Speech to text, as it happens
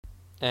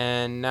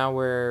And now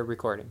we're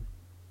recording.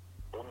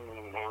 Here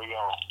we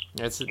go.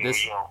 This is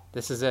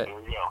it. Here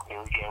we go.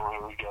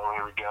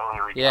 Here we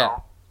go. Yeah.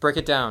 Break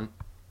it down.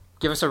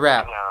 Give us a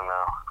rap. Break it down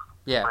now.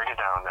 Yeah. Break it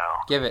down now.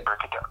 Give it. Break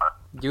it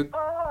down. You.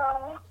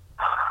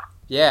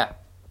 Yeah.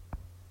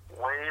 Wait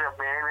a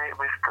minute,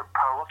 Mr.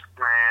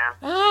 Postman.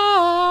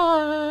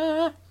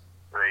 Ah.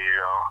 There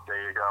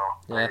you go.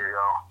 Yeah. There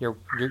you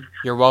go.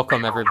 You're welcome,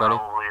 People everybody.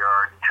 probably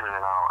are tuning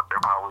out. They're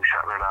probably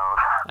shutting it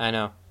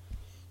down.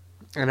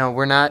 I know.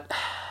 We're not.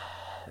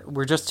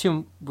 We're just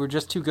too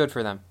good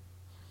for them.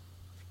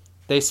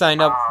 They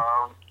signed up.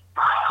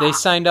 They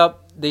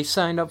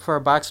signed up for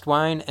a boxed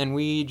wine, and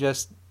we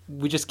just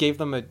gave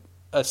them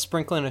a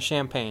sprinkling of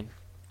champagne.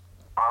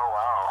 Oh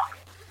wow,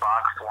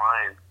 boxed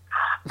wine.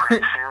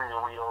 Pretty soon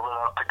you'll be old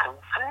enough to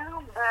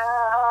consume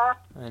that.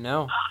 I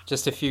know.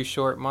 Just a few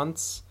short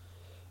months,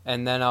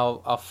 and then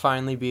I'll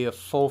finally be a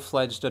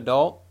full-fledged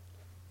adult.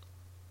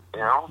 You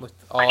know? With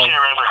I can't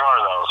rent a car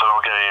though, so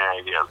don't get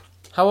any ideas.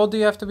 How old do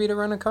you have to be to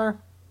rent a car?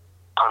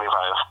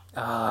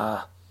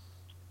 25.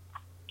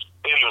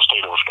 In the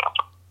state of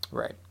Wisconsin.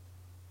 Right.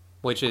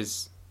 Which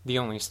is the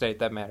only state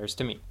that matters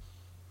to me.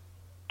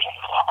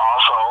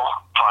 Also,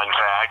 fun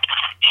fact,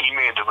 he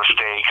made the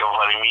mistake of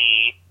letting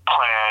me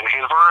plan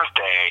his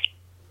birthday.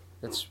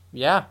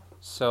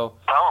 So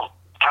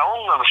Tell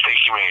him the mistake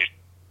you made.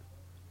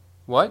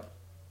 what?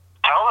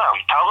 Tell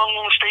them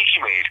the mistake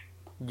you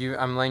made.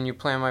 I'm letting you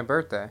plan my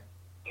birthday.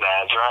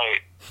 That's right.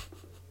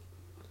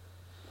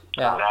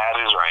 Yeah.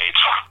 That is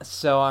right.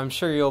 So I'm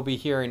sure you'll be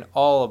hearing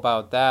all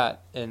about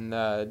that in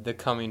the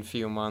coming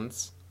few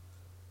months.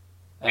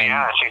 And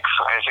Yeah, I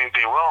think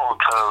they will,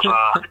 because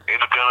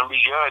it's going to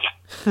be good.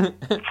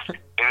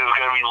 It is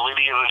going to be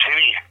litty as a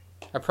titty.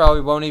 I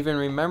probably won't even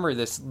remember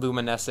this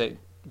luminescent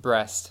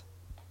breast.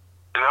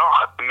 No,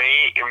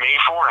 May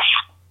 4th.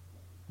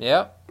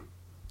 Yep.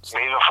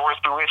 May the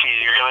 4th be with you.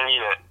 You're going to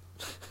need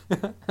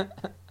it.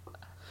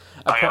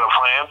 I got a pro-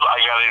 plan. I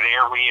got an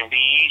Airbnb.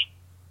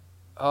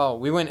 Oh,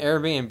 we went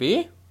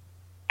Airbnb?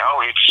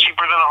 Oh, it's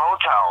cheaper than a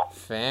hotel.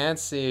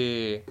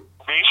 Fancy.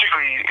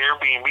 Basically,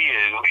 Airbnb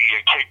is you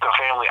kick the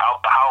family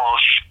out the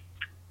house,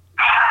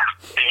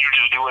 and you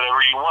just do whatever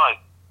you want.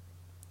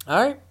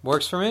 All right,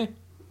 works for me.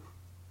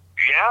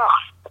 Yeah,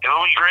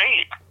 it'll be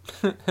great.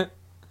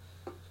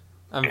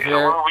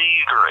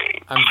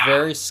 I'm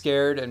very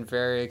scared and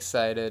very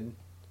excited,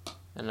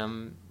 and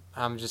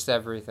I'm just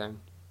everything.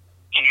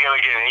 You're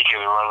gonna get naked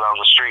and run down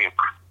the street.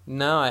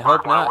 No, I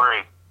hope Mark not. my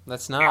word.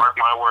 Let's not. Mark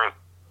my word.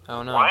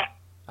 Oh no. What?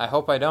 I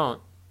hope I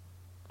don't.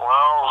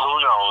 Well,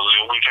 who knows?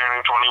 You'll be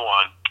turning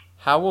 21.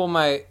 How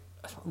will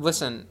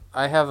listen,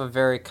 I have a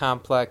very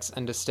complex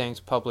and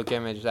distinct public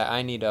image that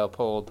I need to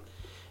uphold.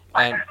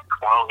 And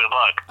Well, good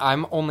luck.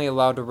 I'm only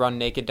allowed to run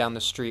naked down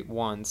the street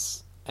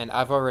once, and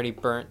I've already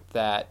burnt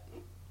that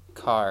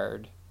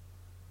card.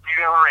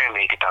 You never ran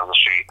naked down the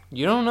street.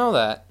 You don't know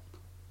that.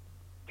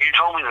 You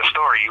told me the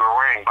story. You were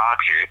wearing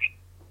boxers.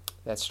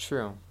 That's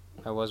true.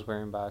 I was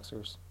wearing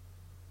boxers.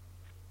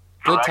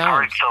 So Good that times.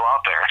 card's still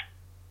out there.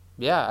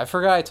 Yeah, I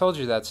forgot I told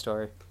you that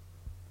story.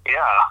 Yeah,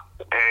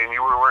 and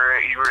you were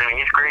in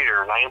 8th grade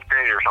or 9th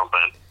grade or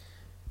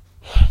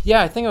something.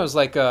 Yeah, I think it was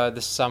like the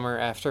summer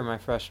after my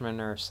freshman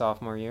or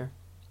sophomore year.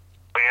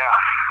 But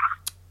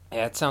yeah.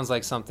 Yeah, it sounds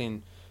like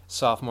something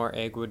sophomore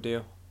egg would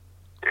do.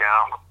 Yeah,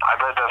 I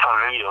bet that's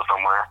on video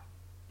somewhere.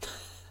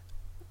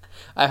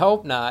 I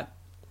hope not.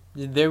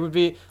 There would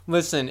be...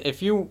 Listen,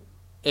 if you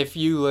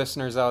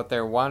listeners out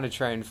there want to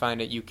try and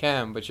find it, you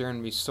can, but you're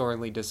going to be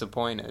sorely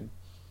disappointed.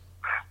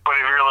 But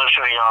if you're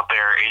listening out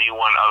there and you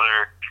want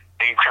other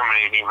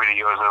incriminating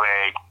videos of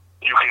egg,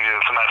 you can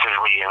just message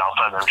me and I'll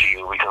send them to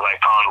you, because I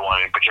found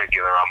one in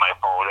particular on my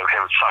phone of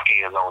him sucking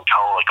his own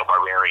toe like a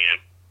barbarian.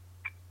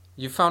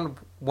 You found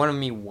one of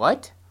me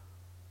what?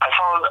 I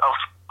found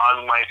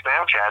on my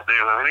Snapchat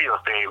there's a video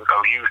saved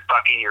of you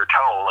sucking your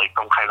toe like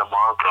some kind of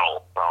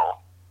mongrel. So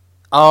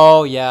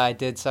Oh, yeah, I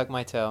did suck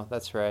my toe.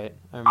 That's right.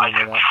 I I remember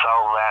could that.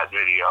 sell that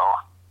video.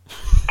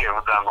 Give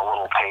them a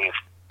little taste.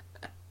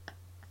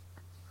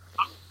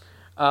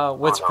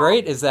 What's Oh, no.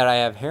 great is that I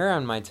have hair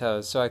on my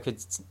toes, so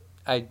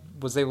I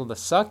was able to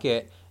suck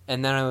it,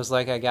 and then I was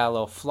like, I got a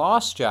little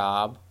floss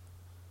job.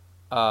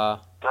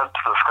 That's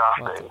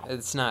disgusting.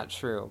 It's not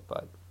true,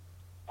 but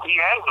He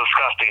has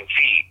disgusting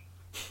feet.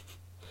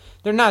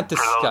 they're not For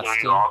those of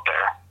disgusting. you out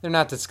there. They're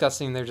not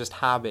disgusting. They're just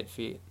hobbit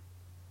feet.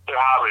 They're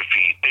hobbit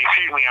feet. They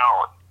creep me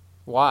out.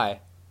 Why?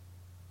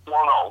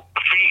 Well, no.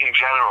 The feet in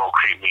general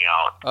creep me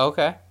out.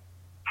 Okay.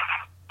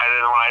 And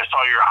then when I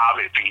saw your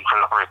hobbit feet for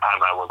the first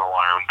time, I was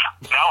alarmed.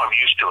 Now I'm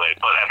used to it,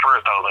 but at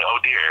first I was like, oh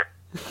dear.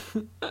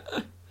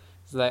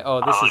 It's like, oh,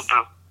 I this was is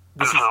like,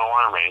 this is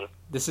alarming.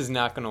 this is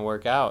not going to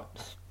work out.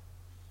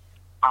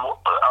 I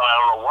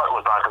don't know what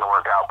was not going to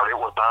work out, but it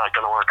was not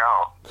going to work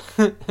out.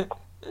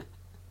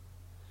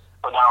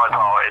 But now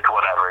it's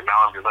whatever.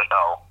 Now I'm just like,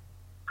 oh.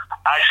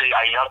 Actually,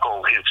 I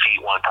knuckled his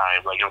feet one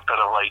time. Like, instead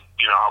of, like,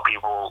 you know how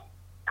people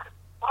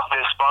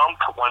fist bump?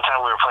 One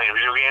time we were playing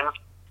video games,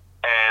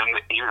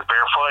 and he was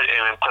barefoot,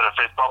 and instead of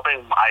fist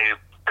bumping, I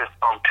fist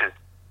bumped his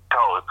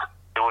toes.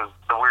 It was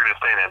the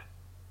weirdest thing that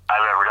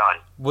I've ever done.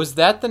 Was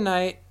that the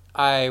night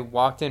I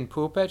walked in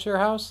poop at your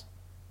house?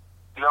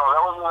 No,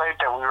 that was the night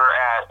that we were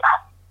at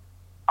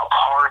a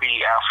party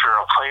after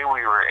a play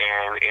we were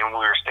in, and we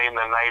were staying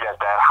the night at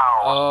that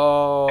house.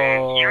 Oh.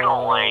 And you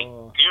don't like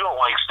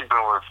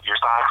sleeping with your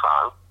socks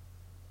on.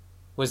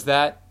 Was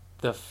that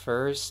the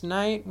first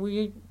night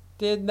we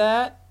did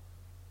that?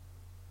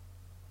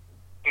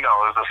 No, it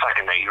was the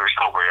second night. You were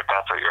sober, if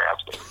that's what you're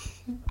asking.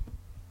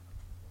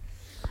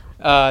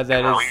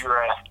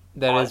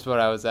 That is what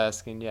I was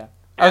asking, yeah.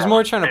 I was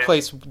more trying to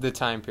place the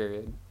time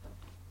period.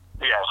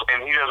 Yes,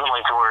 and he doesn't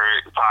like to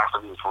wear socks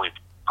when he's asleep.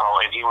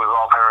 Oh, and he was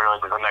all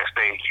paranoid that the next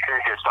day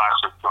his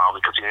socks would smell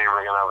because he didn't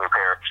bring another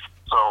pair.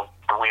 So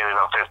we ended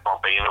up fist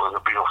bumping, and it was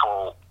a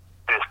beautiful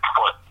fist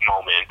foot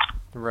moment.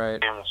 Right.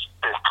 In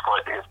fist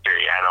foot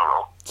history, I don't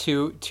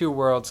know. Two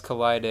worlds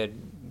collided,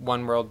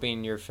 one world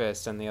being your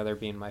fist and the other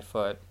being my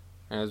foot.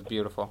 And it was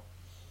beautiful.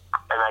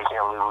 And I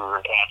can't believe we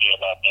were talking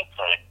about that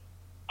for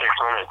 6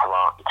 minutes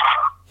long.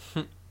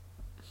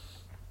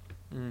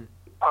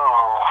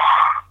 Oh,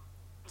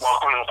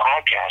 welcome to the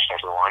podcast,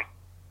 everyone.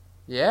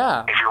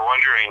 Yeah. If you're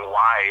wondering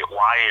why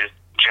is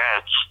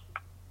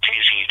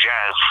TG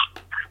Jets,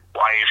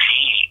 why is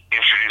he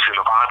introducing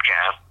the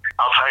podcast,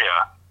 I'll tell you,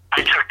 I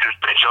took this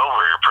bitch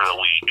over for the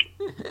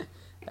week.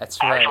 That's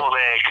right. I told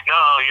Egg,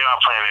 no, you're not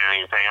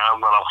planning anything. I'm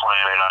going to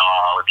plan it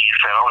all. And he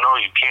said, oh, no,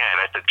 you can't.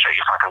 I said, shut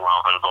your fucking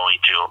mouth, I'm going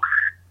to.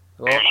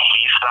 Well, and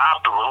he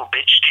stopped the little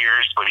bitch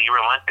tears, but he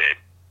relented.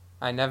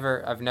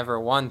 I've never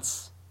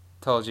once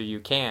told you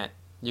can't.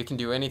 You can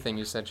do anything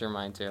you set your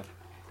mind to.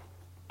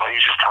 Well,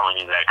 he's just telling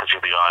you that because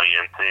you're the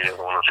audience and he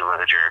doesn't want to feel like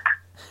a jerk.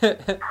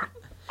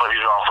 But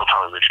he's also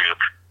telling the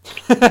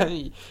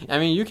truth. I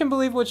mean, you can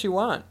believe what you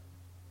want.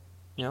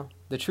 You know,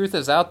 the truth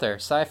is out there.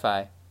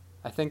 Sci-fi.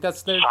 I think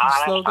that's their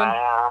slogan.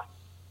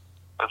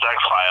 It's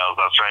X-Files,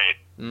 that's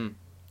right.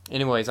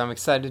 Anyways, I'm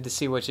excited to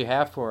see what you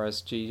have for us,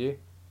 Gigi.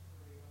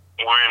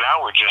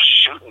 We're just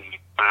shooting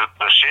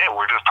the shit.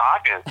 We're just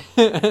talking.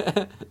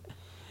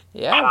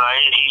 Yeah.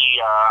 Tonight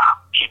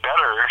he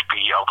better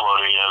be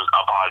uploading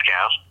a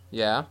podcast.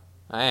 Yeah,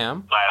 I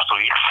am. Last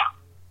week's.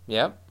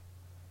 Yep.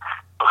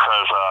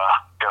 Because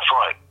guess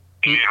what?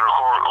 We didn't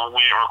record one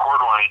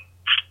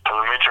for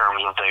the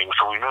midterms and things,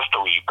 so we missed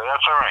a week. But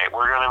that's all right.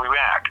 We're gonna be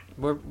back.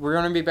 We're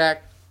gonna be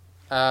back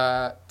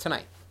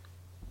tonight.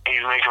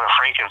 He's making a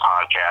Franken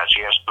podcast.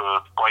 He has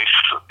to splice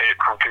it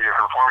from 2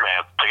 different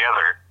formats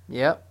together.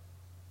 Yep.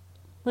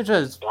 Which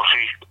is. We'll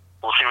see if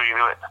we can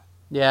do it.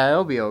 Yeah,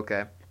 it'll be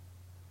okay.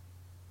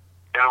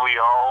 It'll be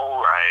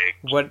all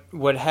right.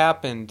 What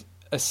happened,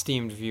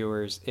 esteemed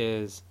viewers,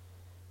 is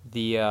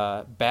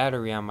the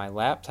battery on my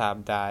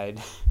laptop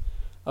died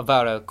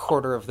about a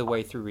quarter of the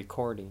way through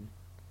recording.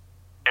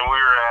 And we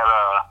were at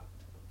a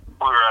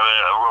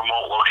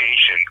remote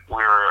location. We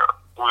were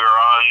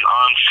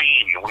on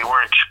scene. We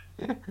weren't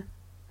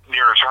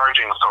near a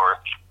charging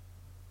source.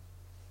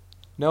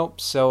 Nope.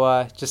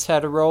 So just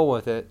had to roll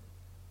with it.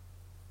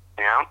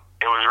 Yeah,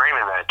 it was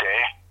raining that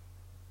day.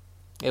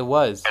 It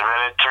was. And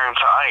then it turned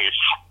to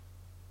ice.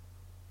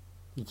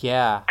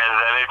 Yeah. And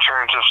then it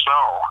turned to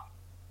snow.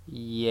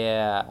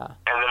 Yeah.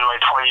 And then my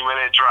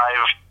 20-minute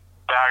drive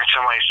back to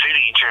my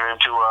city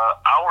turned into an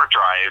hour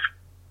drive.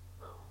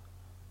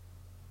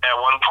 At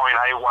one point,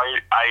 there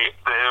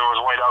was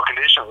whiteout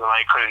conditions and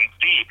I couldn't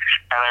see,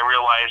 and I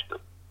realized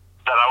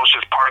that I was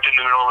just parked in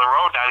the middle of the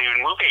road, not even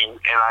moving,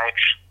 and I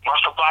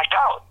must have blacked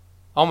out.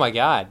 Oh my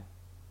God.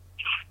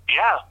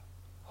 Yeah.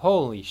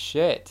 Holy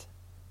shit.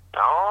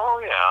 Oh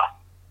yeah.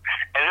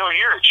 And you'll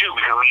hear it too,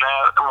 because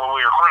when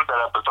we recorded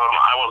that episode,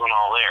 I wasn't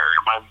all there.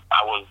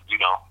 I was,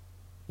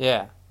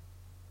 Yeah.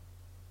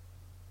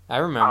 I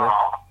remember.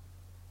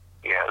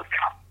 Yes.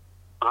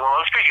 So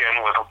let's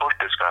begin with a book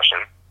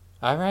discussion.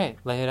 All right,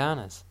 lay it on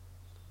us.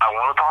 I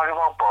want to talk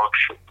about books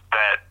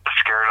that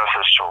scared us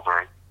as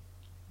children.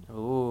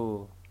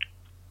 Ooh.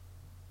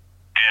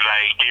 And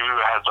I gave you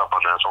a heads up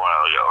on this a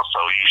while ago, so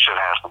you should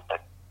have something.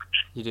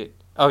 You did.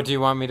 Oh, do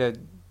you want me to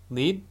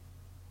lead?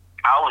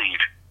 I'll lead.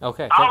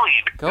 Okay. I'll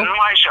lead. Go. This is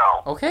my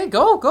show. Okay,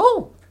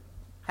 go.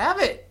 Have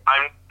it.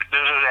 This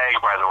is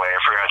Egg, by the way. I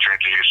forgot to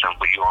introduce him,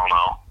 but you all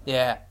know.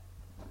 Yeah.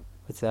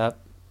 What's up?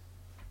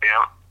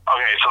 Yeah.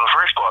 Okay, so the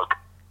first book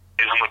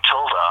is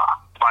Matilda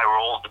by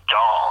Roald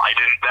Dahl.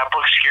 That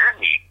book scared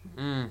me.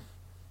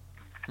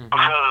 Mm-hmm.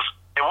 Because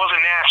it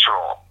wasn't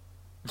natural.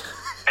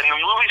 And the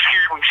movie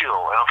scared me too,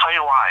 and I'll tell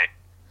you why.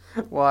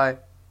 Why?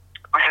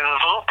 Because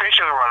this little bitch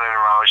is running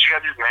around, she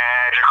got these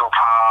magical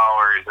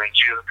powers, and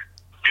she's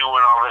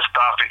doing all this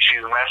stuff, and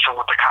she's messing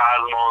with the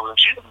cosmos, and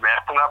she's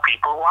messing up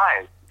people's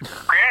lives.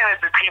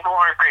 Granted, the people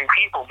aren't great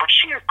people, but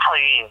she is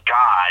playing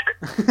God.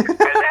 And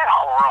that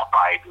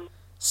horrified me.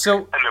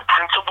 And the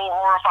principal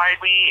horrified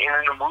me,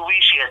 and in the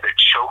movie she had the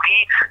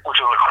chokey, which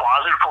was a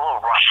closet full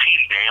of rusty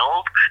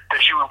nails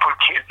that she would put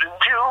kids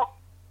into.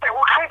 Like,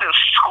 what kind of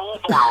school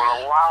board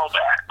would allow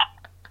that?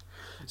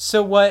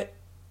 So what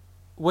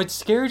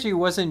scared you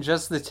wasn't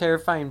just the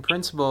terrifying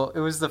principal, it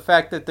was the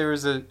fact that there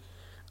was a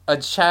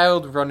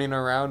child running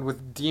around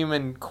with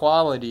demon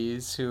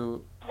qualities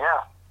who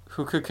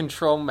Who could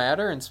control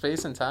matter and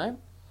space and time?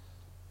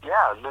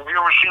 Yeah. Did you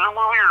ever see the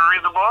movie or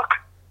read the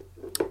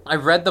book? I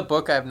read the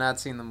book. I have not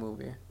seen the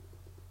movie.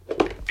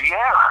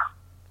 Yeah.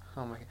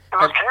 Oh my It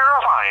god. was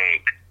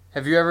terrifying.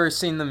 Have you ever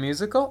seen the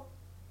musical?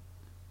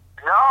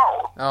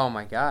 No. Oh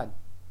my god.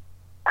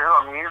 There's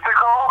a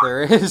musical?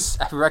 There is.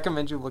 I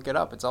recommend you look it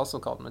up. It's also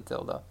called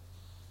Matilda.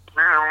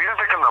 There's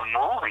music in the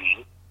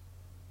movie.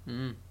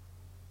 Mm.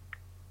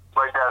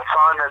 Like that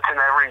song that's in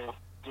every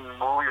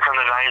movie from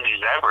the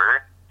 90s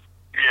ever.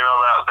 You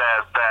know,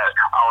 that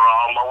I'm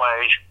on my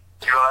way.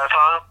 You know that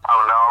song? I'm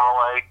on my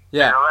way.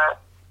 Yeah. You know that?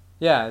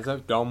 Yeah, it's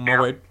like, on my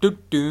way, do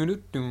do do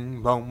do,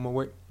 on my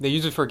way. They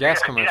use it for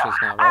gas commercials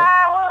now, right?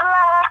 I would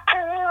like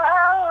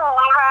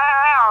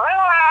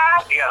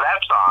to. Yeah, that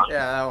song.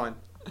 Yeah, that one.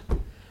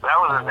 That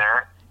was in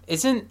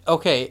there.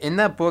 Okay, in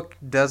that book,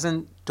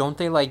 don't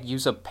they, like,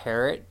 use a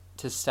parrot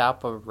to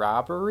stop a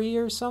robbery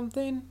or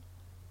something?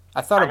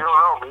 I thought I don't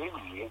know,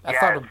 maybe. I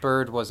thought a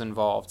bird was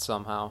involved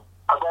somehow.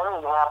 That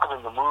didn't happen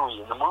in the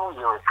movie. In the movie,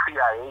 there were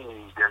CIA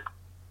agents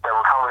that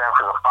were coming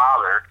after the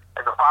father,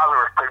 and the father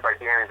was played by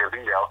Danny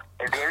DeVito,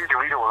 and Danny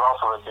DeVito was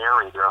also the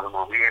narrator of the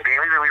movie, and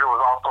Danny DeVito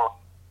was also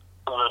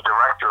the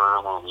director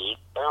of the movie.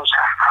 It was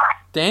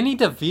Danny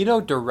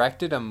DeVito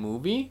directed a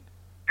movie?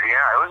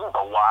 yeah, it was just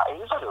a wild.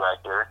 He was a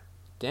director.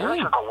 It was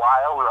Dang. just a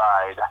wild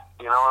ride.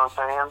 You know what I'm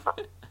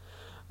saying?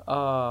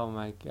 Oh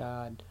my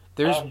god.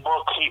 That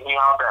book keep me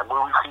out. That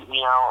movie keep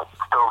me out.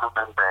 It's still the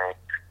same thing.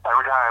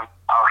 Every time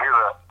I'll hear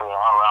I'm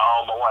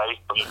on my way.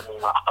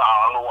 I'm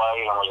on the way,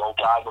 and I'm like, oh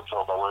God,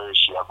 Matilda, where is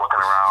she? I'm looking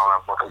around.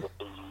 I'm looking at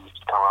these.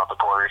 She's coming out the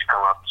corner. She's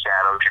coming out the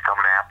shadows. She's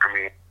coming after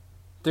me.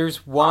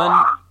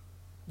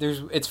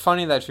 It's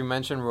funny that you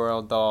mentioned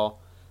Roald Dahl,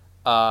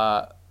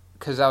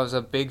 because I was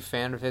a big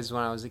fan of his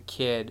when I was a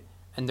kid,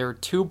 and there were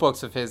two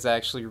books of his that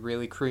actually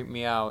really creeped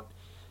me out.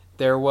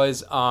 There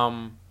was the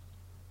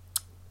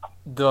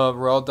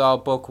Roald Dahl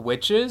book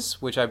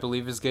Witches, which I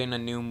believe is getting a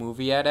new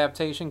movie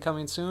adaptation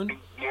coming soon.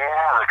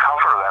 Yeah, the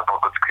cover of that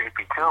book was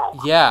creepy too.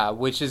 Yeah,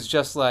 which is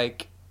just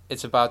like,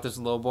 it's about this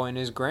little boy and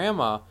his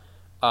grandma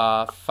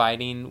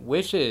fighting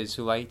witches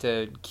who like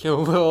to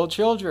kill little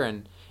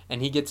children.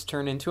 And he gets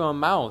turned into a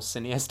mouse,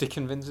 and he has to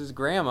convince his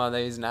grandma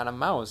that he's not a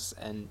mouse.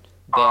 And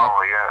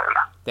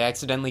they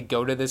accidentally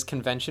go to this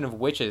convention of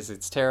witches.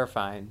 It's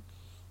terrifying.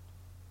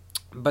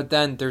 But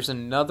then there's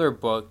another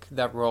book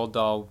that Roald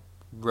Dahl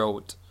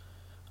wrote.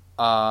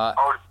 Do I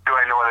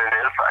know what it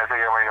is? I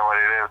think I might know what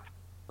it is.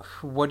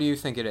 What do you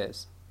think it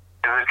is?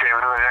 Is it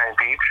James and the Giant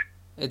Peach?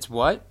 It's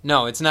what?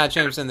 No, it's not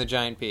James and the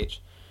Giant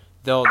Peach.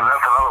 That's another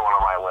one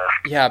on my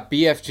list. Yeah,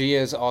 BFG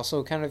is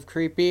also kind of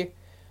creepy.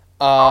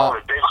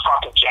 The big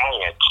fucking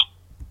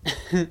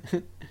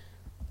giant.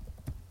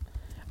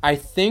 I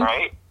think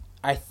Right?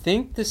 I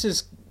think this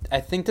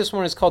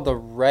one is called The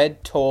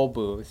Red Toll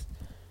Booth.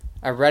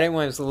 I read it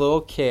when I was a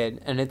little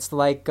kid, and it's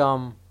like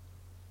let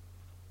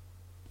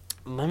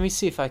me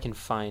see if I can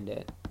find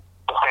it.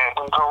 The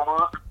Phantom Toll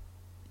Booth?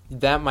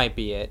 That might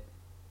be it.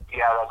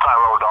 Yeah, that's not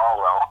Roald Dahl,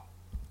 though.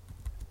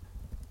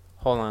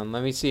 Hold on,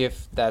 let me see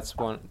if that's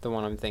the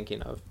one I'm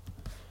thinking of.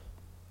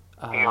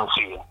 You don't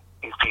see it.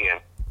 He's peeing.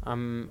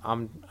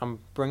 I'm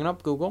bringing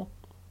up Google.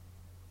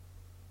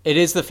 It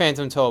is the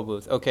Phantom Toll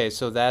Booth. Okay,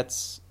 so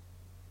that's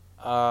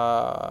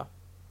that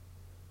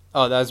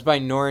was by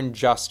Norrin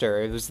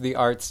Juster. It was the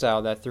art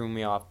style that threw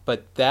me off.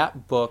 But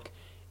that book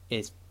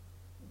is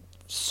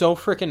so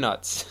freaking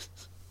nuts.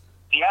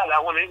 Yeah,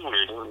 that one is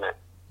weird, isn't it?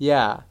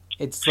 Yeah.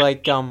 It's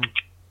like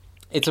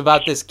it's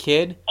about this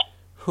kid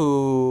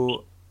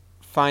who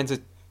finds a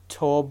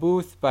toll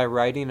booth by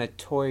riding a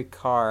toy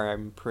car,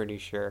 I'm pretty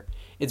sure.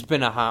 It's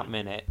been a hot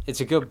minute. It's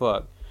a good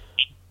book.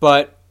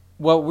 But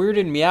what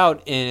weirded me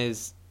out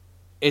is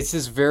it's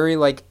this very,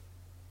 like,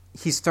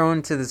 he's thrown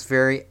into this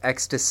very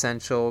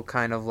existential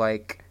kind of,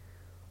 like,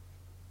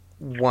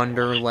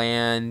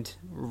 wonderland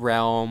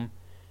realm.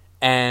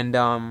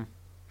 And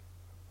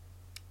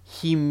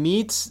he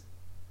meets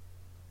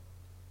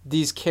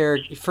these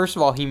characters. First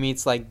of all, he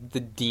meets, like, the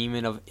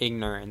demon of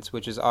ignorance,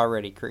 which is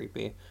already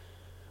creepy.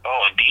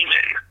 Oh, a demon.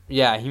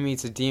 Yeah, he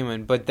meets a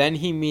demon. But then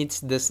he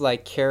meets this,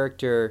 like,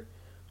 character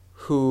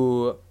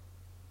who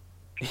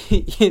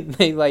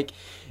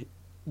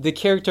the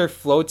character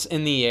floats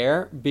in the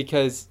air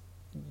because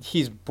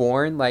he's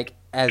born like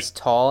as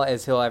tall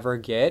as he'll ever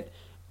get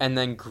and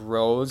then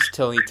grows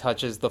till he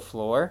touches the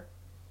floor.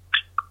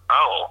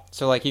 Oh.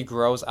 So like he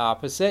grows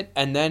opposite,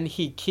 and then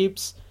he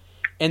keeps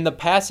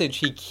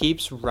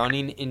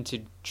running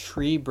into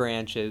tree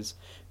branches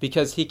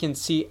because he can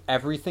see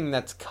everything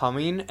that's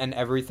coming and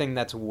everything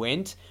that's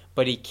went,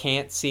 but he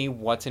can't see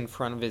what's in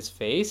front of his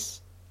face.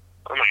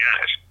 Oh my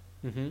gosh.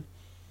 Mm-hmm.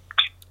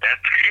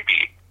 That's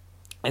creepy.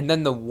 And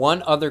then the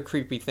one other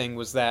creepy thing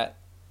was that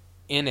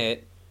in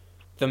it,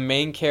 the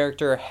main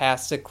character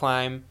has to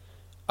climb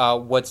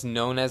what's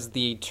known as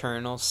the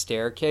Eternal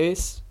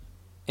Staircase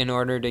in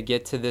order to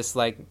get to this,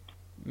 like,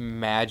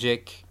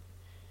 magic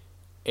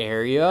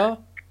area.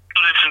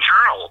 But it's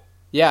eternal.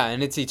 Yeah,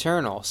 and it's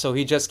eternal. So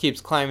he just keeps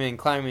climbing and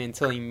climbing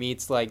until he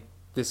meets, like,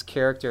 this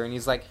character. And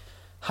he's like,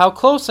 how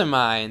close am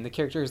I? And the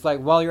character is like,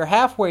 well, you're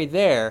halfway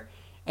there,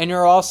 and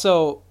you're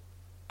also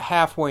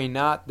halfway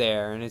not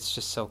there, and it's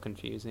just so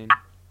confusing.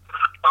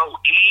 Oh,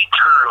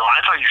 eternal.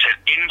 I thought you said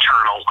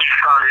internal, which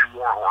sounded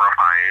more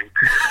horrifying.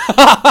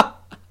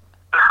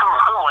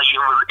 Like it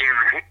was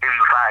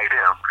inside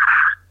him.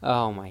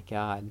 Oh my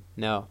god,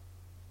 no.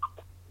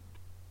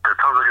 That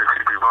sounds like a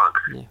creepy book.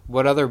 Yeah.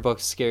 What other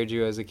books scared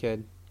you as a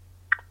kid?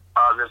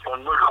 This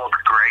one book called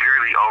Gregor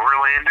the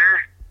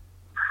Overlander.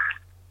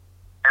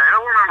 And I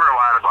don't remember a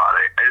lot about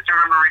it. I just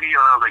remember reading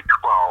it when I was like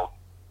 12.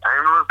 I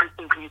remember bits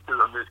and pieces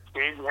of this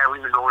kid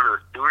having to go into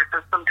the sewer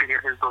system to get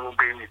his little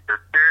baby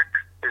sister,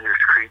 and there's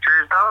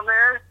creatures down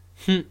there.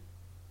 And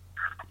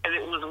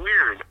it was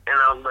weird. And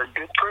I was like,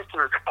 this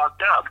person is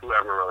fucked up,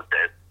 whoever wrote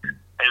this.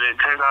 And it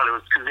turns out it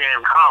was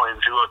Suzanne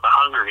Collins who wrote The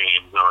Hunger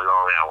Games. And I was like,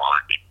 oh yeah, well,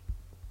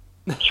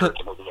 I'm sure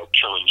it's about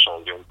killing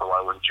children, so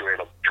why wouldn't you write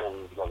a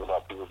children's book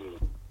about people being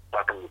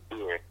stuck in the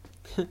sewer?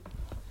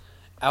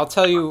 I'll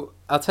tell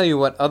you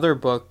what other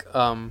book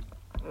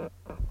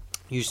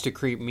used to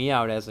creep me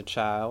out as a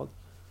child,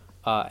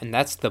 and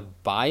that's the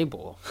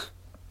Bible.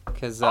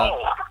 Because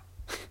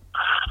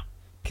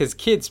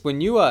kids, when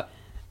you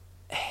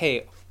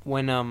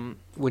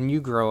when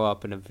you grow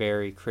up in a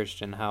very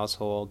Christian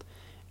household,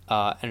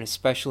 and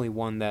especially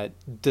one that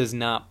does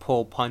not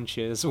pull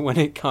punches when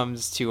it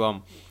comes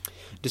to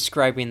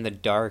describing the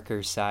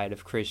darker side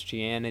of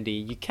Christianity,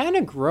 you kind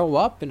of grow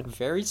up in a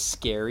very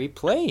scary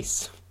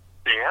place.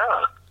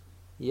 Yeah.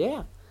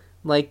 Yeah.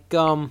 Like,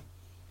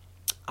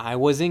 I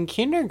was in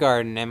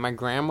kindergarten and my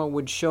grandma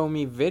would show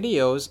me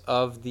videos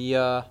of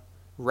the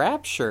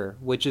rapture,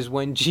 which is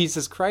when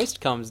Jesus Christ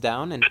comes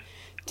down and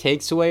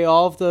takes away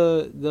all of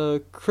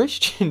the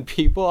Christian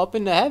people up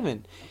into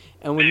heaven.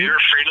 And when you're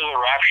afraid of the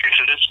rapture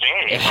to this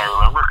day, if I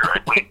remember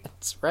correctly.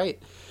 That's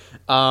right.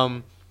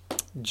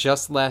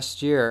 Just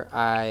last year,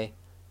 I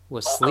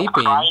was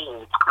sleeping. Crying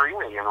and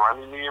screaming and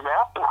running to your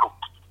bathroom.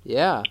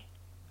 Yeah.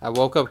 I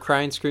woke up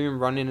crying, screaming,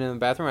 running in the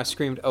bathroom. I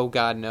screamed, "Oh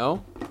God,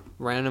 no!"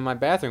 Ran in my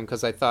bathroom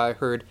because I thought I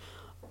heard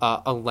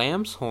a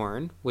lamb's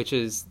horn, which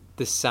is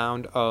the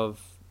sound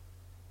of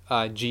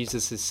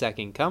Jesus'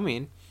 second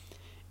coming,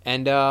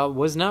 and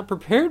was not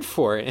prepared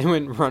for it and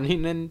went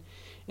running and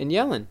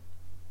yelling.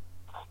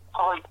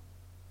 Like,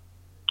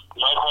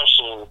 my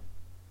question is,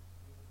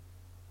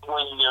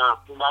 when your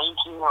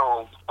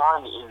 19-year-old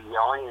son is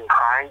yelling and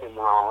crying in the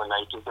middle of the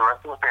night, does the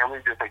rest of the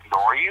family just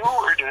ignore you,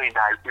 or do they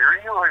not hear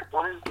you, or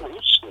what is the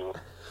issue?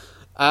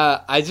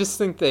 I just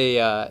think they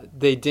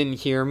didn't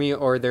hear me,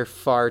 or they're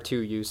far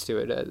too used to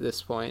it at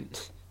this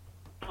point.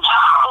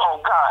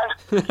 Oh, God.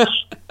 That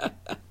is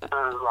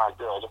not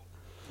good.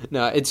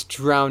 No, it's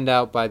drowned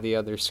out by the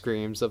other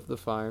screams of the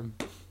farm.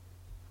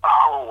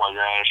 Oh, my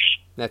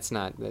gosh. That's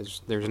not...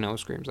 There's no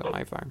screams on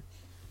my farm.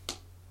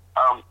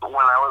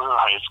 When I was in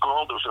high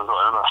school, this is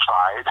an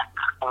aside,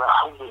 when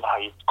I was in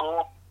high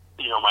school,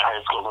 my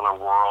high school was in a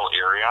rural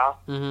area.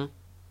 Mm-hmm.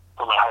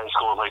 So my high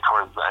school was like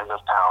towards the end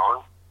of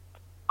town.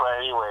 But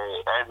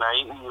anyway, at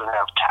night we would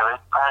have tennis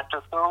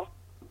practices,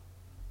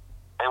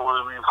 and we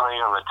would be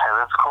playing on the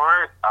tennis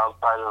court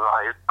outside of the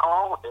high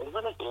school. It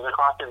was like 8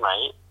 o'clock at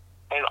night,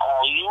 and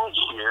all you would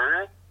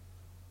hear,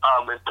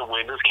 if the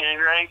wind was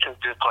getting right, because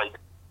just like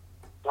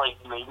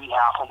maybe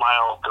half a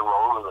mile up the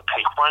road was a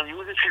pig farm, you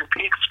would just hear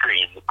pig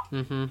screams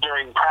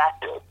during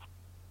practice.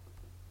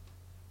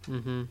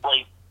 Mm-hmm.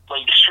 Like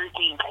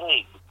shrieking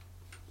pigs.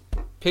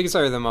 Pigs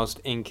are the most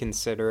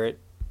inconsiderate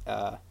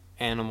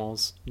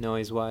animals,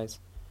 noise-wise.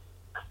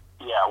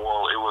 Yeah,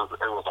 well, it was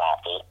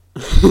awful.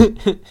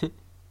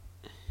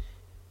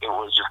 It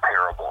was just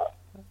terrible.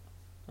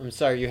 I'm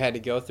sorry you had to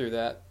go through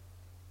that.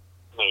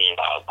 Yeah.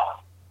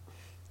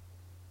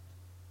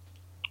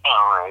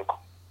 Alright.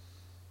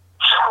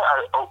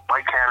 Oh,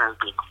 my cat is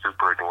being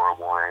super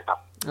adorable right now.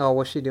 Oh,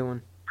 what's she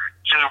doing?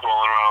 She's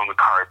rolling around the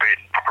carpet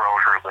and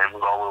throwing her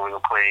limbs all over the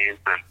place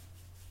and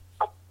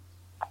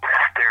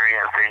staring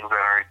at things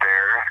that aren't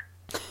there.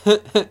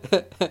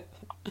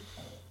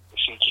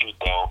 She's cute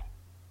though.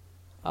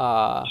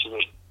 She's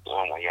like,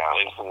 oh my god,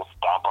 I just want to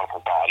stomp on her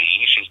body.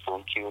 She's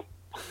so cute.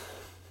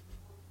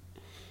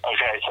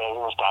 Okay, so I was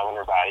going to stomp on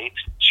her body.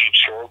 She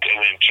chirped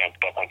and then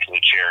jumped up onto the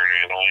chair and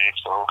ran away,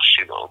 so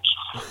she knows.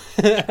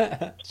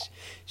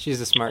 She's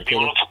a smart kid.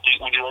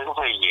 Would you like to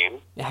play a game?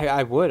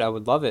 I would. I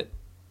would love it.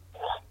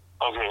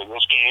 Okay,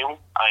 this game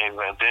I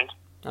invented.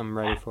 I'm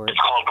ready for it. It's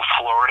called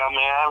Florida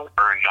Man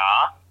or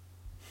Nah.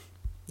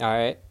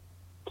 Alright.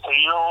 So,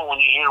 when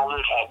you hear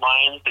weird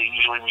headlines, they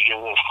usually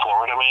begin with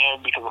Florida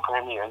Man, because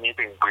apparently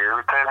anything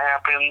weird that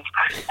happens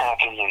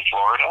in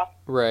Florida.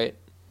 Right.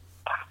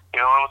 You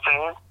know what I'm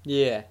saying?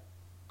 Yeah.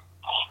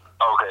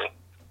 Okay.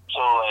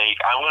 So,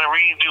 I'm going to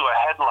read you a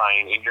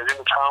headline, and you're going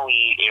to tell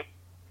me if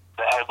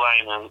the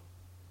headline is...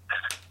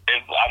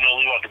 I'm going to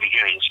leave out the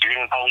beginning. So you're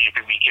going to tell me if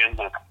it begins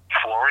with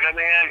Florida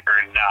Man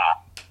or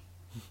not.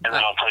 And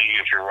then I'll tell you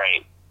if you're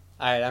right.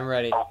 Alright, I'm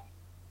ready. Oh.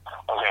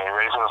 Okay,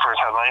 ready for the first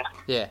headline?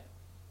 Yeah.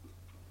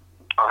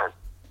 Okay.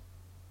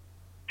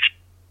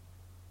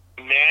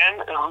 Man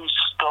who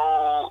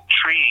stole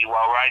tree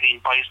while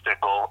riding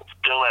bicycle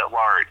still at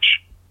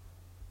large.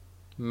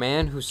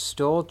 Man who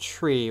stole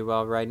tree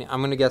while riding...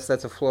 I'm going to guess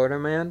that's a Florida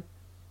man?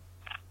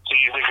 So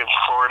you think it's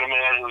Florida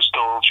man who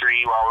stole a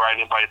tree while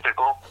riding a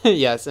bicycle?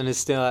 Yes, and is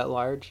still at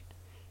large?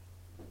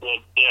 Yeah,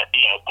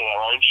 still at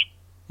large?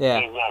 Yeah.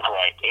 It's not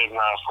correct. It's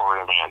not a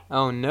Florida man.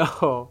 Oh,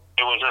 no.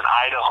 It was an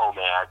Idaho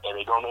man, and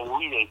they don't know who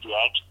he is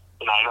yet.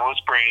 In Idaho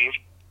Springs,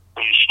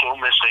 but he's still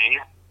missing.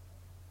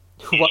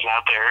 He's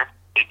not there.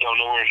 They don't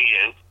know where he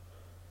is.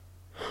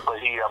 But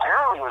he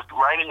apparently was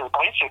riding a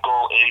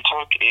bicycle and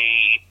took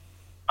a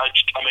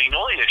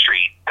magnolia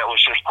tree that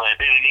was just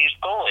planted, and he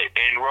stole it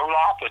and rode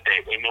off with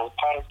it, and it was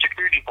part of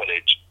security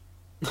footage.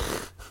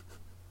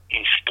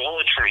 He stole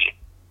a tree.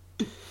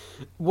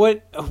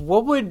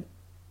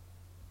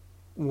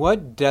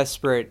 What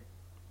desperate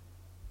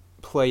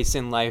place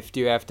in life do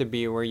you have to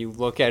be where you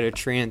look at a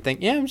tree and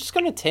think, yeah, I'm just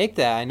going to take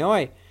that. I know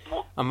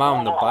I'm out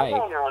on the bike.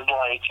 Was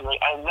like,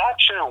 I'm not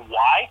sure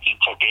why he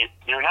took it.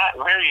 They're not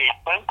very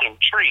expensive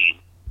trees.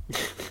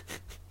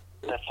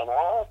 That's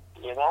all,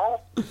 you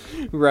know?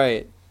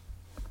 Right.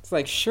 It's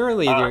like,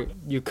 surely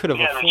you could have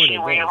afforded this. Yeah, the tree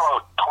weighed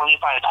about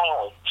 25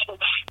 pounds.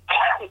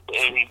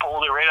 And he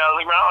pulled it right out of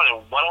the ground and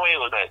went away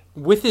with it.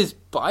 With his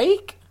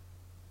bike?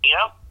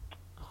 Yep.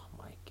 Oh,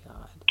 my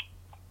God.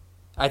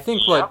 I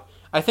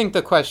think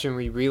the question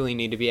we really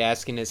need to be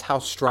asking is, how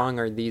strong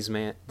are this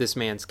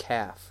man's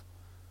calf?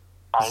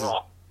 I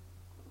know.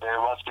 There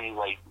must be,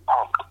 like,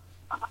 pump.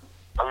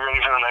 Are you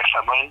ready for the next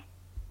headline?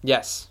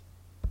 Yes.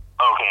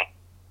 Okay.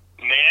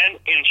 Man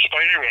in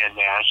Spider-Man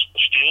mask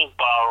steals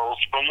bottles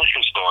from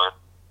liquor store.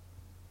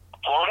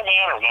 Florida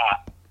man or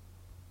not?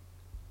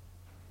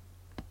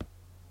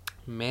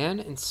 Man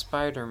in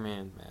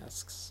Spider-Man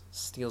masks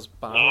steals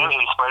bottles. Man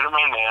in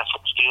Spider-Man mask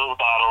steals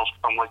bottles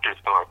from liquor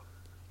store.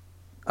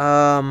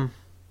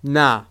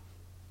 Nah.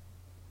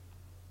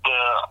 The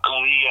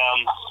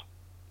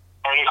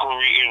article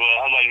the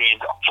headline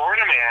reads,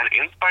 Florida man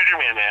in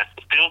Spider-Man mask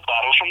steals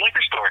bottles from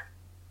liquor store.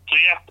 So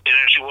yeah, it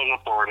actually was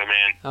a Florida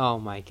man. Oh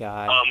my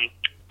God.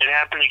 It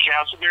happened in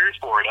Castleberry,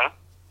 Florida.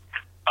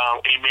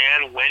 A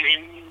man went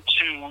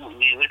into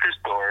the liquor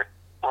store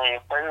wearing a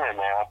Spider-Man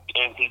mask,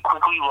 and he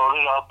quickly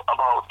loaded up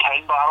about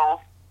 10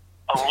 bottles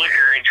of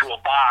liquor into a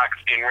box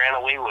and ran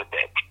away with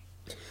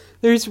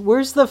it.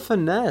 Where's the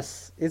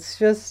finesse? It's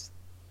just,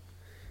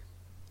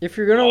 if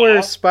you're gonna wear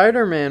a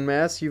Spider-Man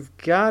mask, you've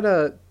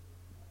gotta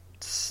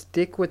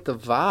stick with the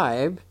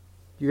vibe.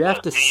 You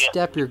have to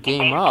step your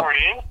game up.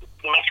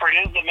 The best part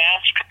is the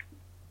mask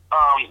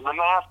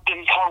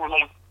didn't cover,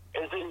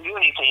 it didn't do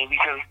anything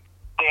because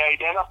they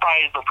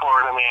identified the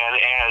Florida man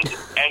as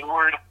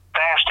Edward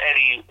Fast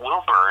Eddie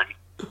Wilburn,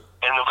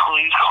 and the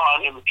police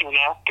caught him soon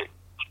after.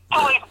 So,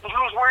 he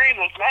was wearing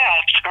this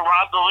mask to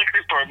rob the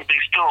liquor store, but they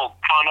still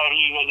found out who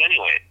he was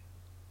anyway.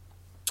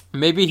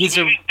 Maybe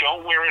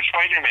don't wear a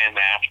Spider-Man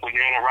mask when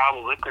you're going to rob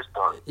a liquor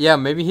store. Yeah,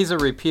 maybe he's a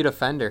repeat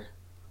offender.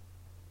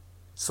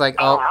 It's like,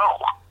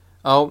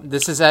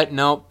 this is Ed.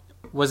 Nope.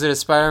 Was it a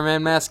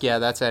Spider-Man mask? Yeah,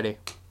 that's Eddie.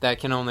 That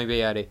can only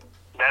be Eddie.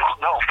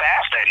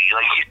 Fast Eddie.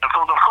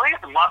 So the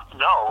police must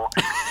know.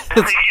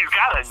 He's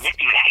got a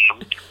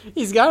nickname.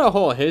 He's got a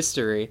whole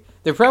history.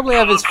 They probably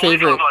have his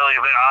favorite.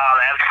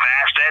 That's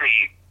Fast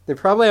Eddie. They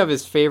probably have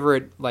his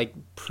favorite,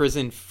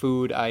 prison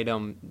food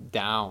item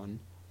down.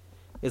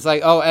 It's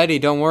like, oh, Eddie,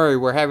 don't worry,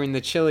 we're having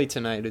the chili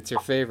tonight. It's your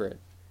favorite.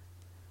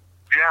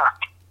 Yeah.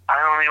 I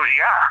don't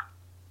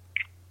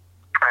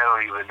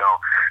even know.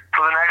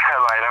 For the next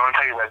headline, I want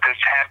to tell you that this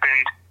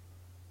happened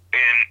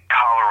in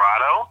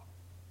Colorado.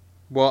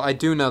 Well, I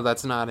do know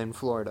that's not in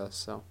Florida,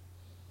 so.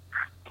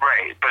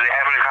 Right, but it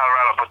happened in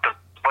Colorado. But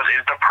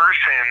the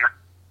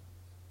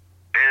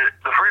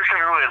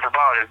person who it's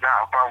about is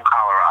not from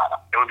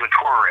Colorado. It was a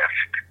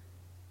tourist.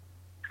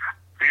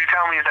 You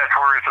tell me if that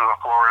tourist is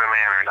a Florida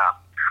man or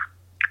not.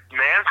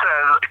 Man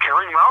says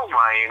killing mountain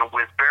lion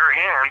with bare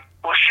hands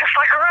was just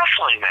like a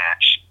wrestling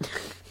match.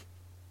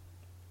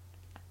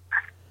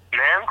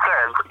 Man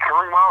says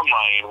killing mountain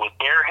lion with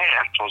bare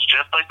hands was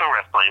just like a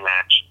wrestling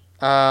match.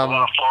 Was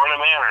that a Florida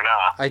man or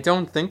not? I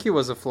don't think he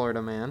was a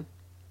Florida man.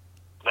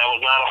 That was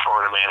not a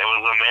Florida man. It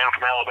was a man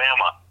from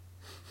Alabama.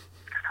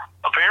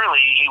 Apparently,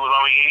 he was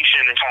on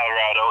vacation in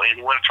Colorado, and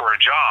he went for a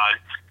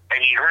jog,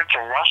 and he heard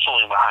some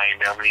rustling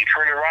behind him, and he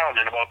turned around,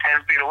 and about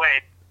 10 feet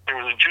away,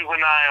 there was a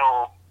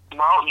juvenile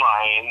mountain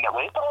lion that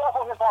went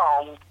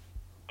down,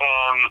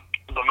 and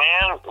the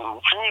man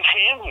threw his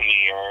hands in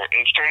the air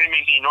and started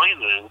making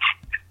noises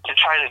to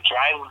try to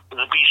drive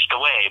the beast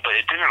away, but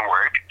it didn't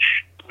work.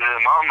 The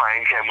mountain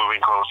lion kept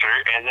moving closer,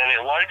 and then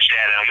it lunged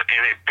at him,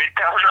 and it bit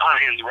down on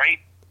his right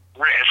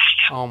wrist.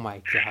 Oh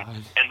my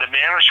God. And the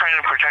man was trying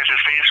to protect his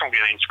face from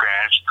getting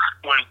scratched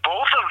when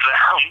both of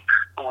them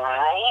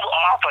rolled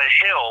off a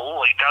hill,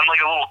 down a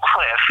little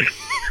cliff.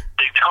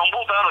 They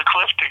tumbled down a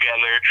cliff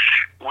together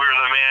where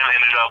the man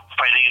ended up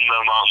fighting the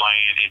mountain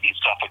lion, and he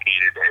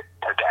suffocated it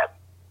to death.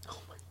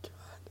 Oh my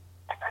God.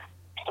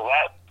 So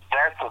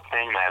that's the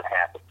thing that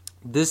happened.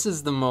 This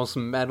is the most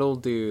metal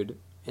dude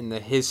in the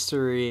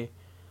history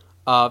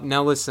of...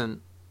 Now listen,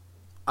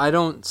 I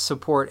don't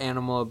support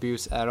animal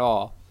abuse at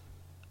all.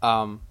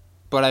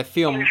 But I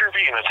feel... If you're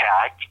being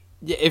attacked,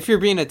 if you're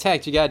being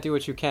attacked, you gotta do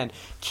what you can.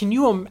 Can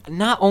you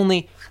not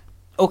only...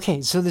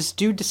 Okay, so this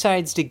dude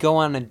decides to go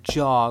on a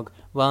jog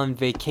while on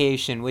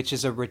vacation, which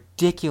is a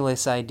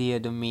ridiculous idea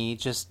to me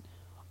just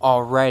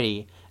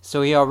already.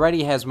 So he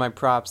already has my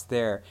props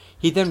there.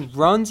 He then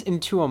runs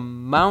into a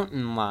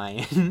mountain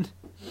lion.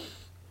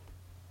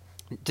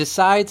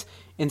 Decides,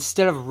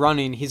 instead of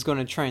running, he's going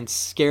to try and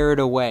scare it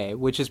away,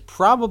 which is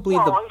probably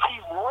if he ran,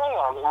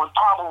 it would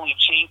probably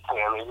chase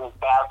him, and his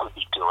back would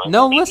be to it.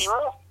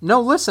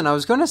 No, listen, I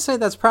was going to say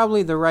that's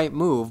probably the right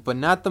move, but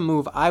not the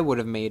move I would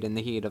have made in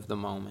the heat of the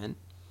moment.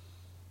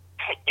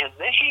 In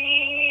the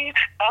heat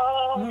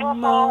of the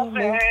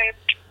moment.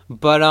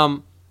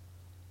 But,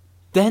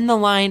 then the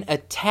lion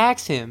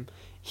attacks him.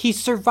 He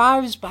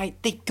survives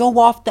they go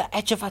off the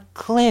edge of a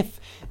cliff.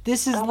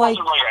 This is like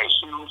a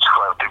huge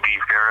cliff, to be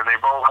fair. They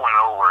both went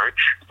over it.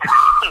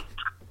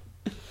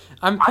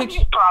 I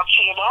just thought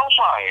to the mountain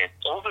lion.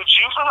 It was a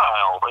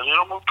juvenile, and it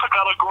almost took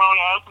out a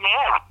grown-ass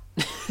man.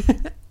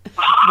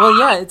 Well,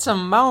 yeah, it's a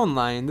mountain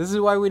lion. This is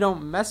why we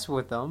don't mess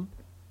with them.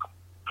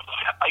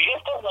 I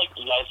guess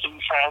there's less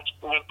interest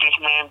with this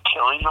man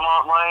killing the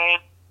mountain lion,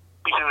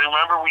 because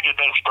remember we did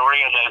that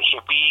story on that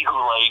hippie who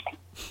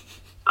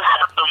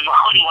the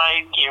mountain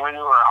lion came into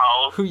her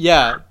house.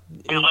 Yeah.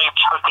 And took a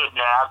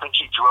nap, and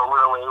she drove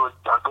it away with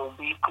duckling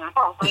beef or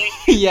something.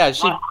 Yeah, I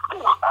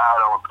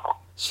don't know.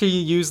 She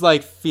used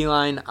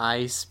feline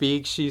eye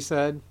speak. She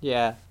said,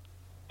 "Yeah."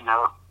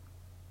 Yep.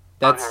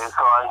 That's... Okay,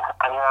 so I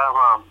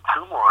have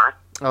two more.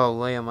 Oh,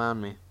 lay them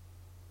on me.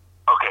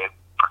 Okay.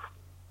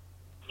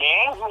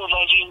 Man who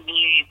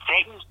allegedly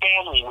threatens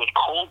family with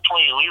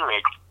Coldplay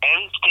lyrics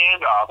ends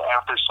standoff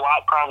after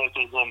SWAT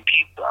promises him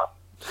pizza.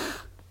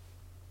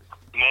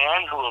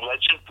 Man who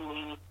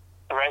allegedly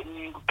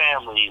threatens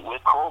family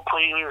with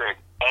Coldplay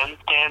lyrics ends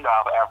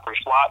standoff after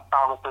SWAT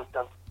promises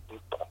him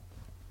pizza.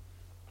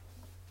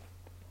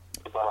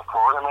 Is that a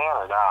Florida man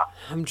or not?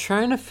 I'm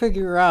trying to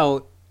figure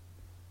out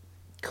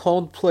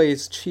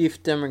Coldplay's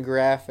chief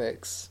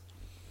demographics.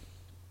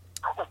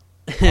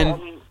 And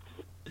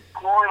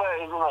Florida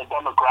isn't a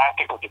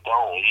demographic of its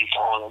own,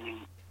 so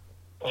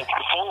it's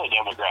full of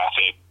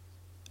demographic.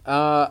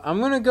 I'm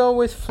gonna go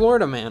with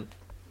Florida man.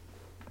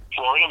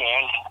 Florida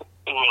man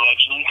who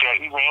allegedly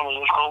threatened family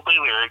with Coldplay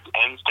lyrics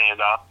and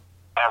standoff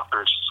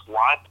after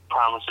SWAT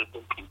promises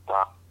him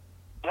pizza.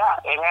 Yeah,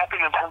 it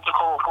happened in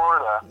Pensacola,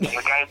 Florida, and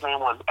the guy's name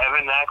was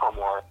Evan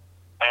McLemore,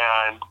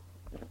 and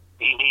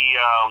he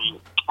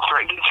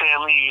threatened his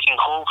family using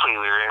Coldplay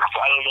lyrics.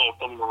 I don't know if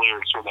some of the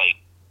lyrics were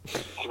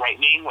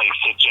threatening,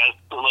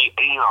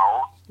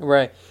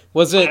 Right.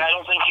 Was it... But I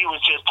don't think he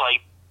was just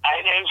I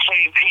didn't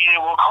say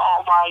Peter will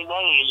call my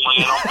name.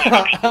 I don't think he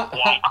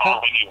was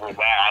calling you for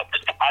that.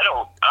 I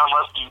don't,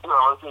 unless you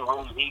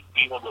really hate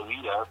Viva La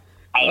Vida.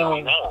 I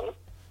don't know.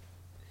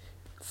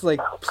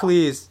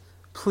 It's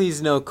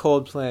please no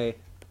Coldplay.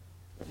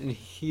 And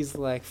he's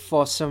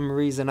for some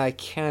reason I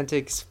can't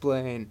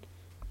explain.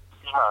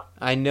 Yeah.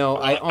 I know,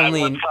 I want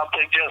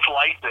something just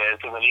like this,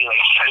 and then he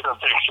sends a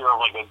picture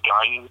of a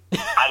gun.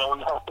 I don't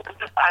know.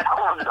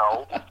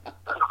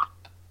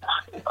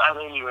 I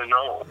don't even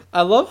know.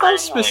 I love how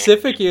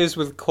specific he is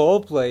with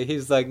Coldplay.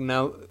 He's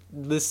now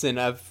listen,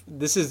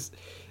 this is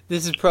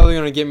probably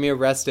gonna get me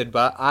arrested,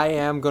 but I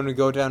am gonna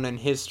go down in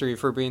history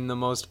for being the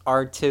most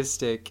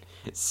artistic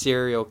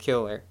serial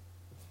killer.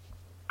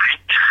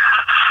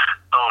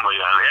 Oh my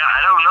god, yeah,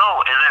 I don't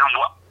know. And then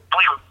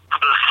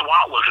the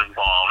SWAT was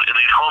involved, and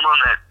they told him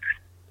that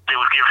they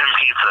would give him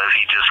pizza if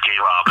he just gave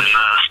up. And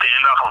the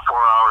standoff of 4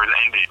 hours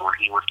ended when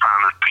he was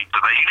promised pizza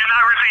that he did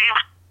not receive.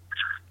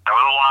 That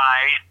was a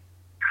lie.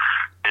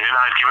 They did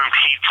not give him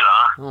pizza.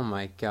 Oh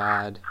my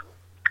god.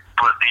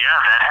 But yeah,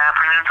 that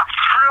happened in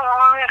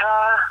Florida.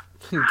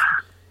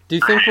 Do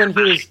you think when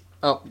he was...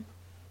 Oh.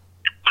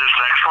 This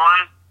next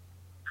one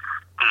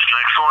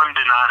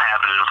did not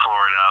happen in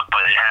Florida,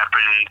 but it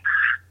happened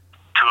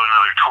to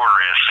another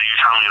tourist. So you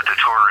tell me if the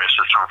tourist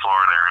is from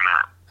Florida or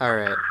not.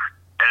 Alright.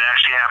 It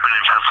actually happened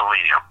in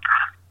Pennsylvania.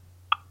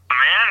 A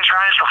man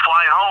tries to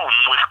fly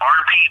home with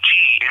RPG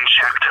in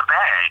checked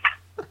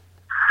bag.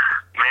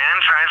 Man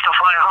tries to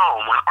fly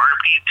home with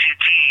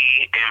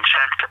RPG in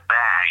checked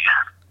bag.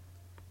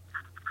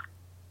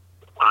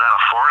 Was that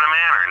a Florida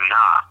man or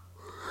not?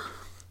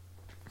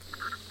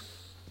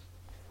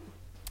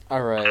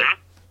 Alright.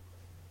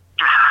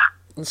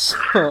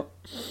 So...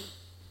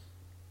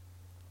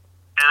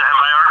 And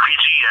by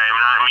RPG, I'm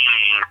not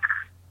meaning...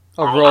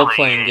 a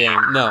role-playing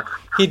game. No.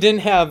 He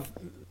didn't have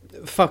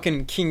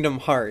fucking Kingdom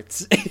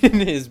Hearts in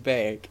his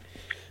bag.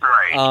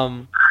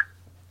 Right.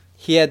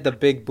 He had the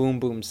big boom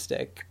boom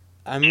stick.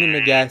 I'm gonna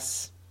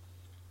guess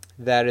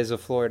that is a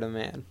Florida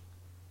man.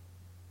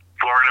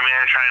 Florida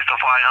man tries to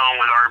fly home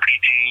with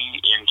RPG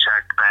in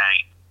checked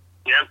bag.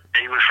 Yep,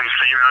 he was from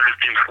St.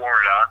 Augustine,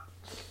 Florida.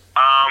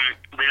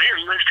 They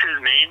didn't list his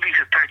name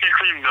because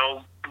technically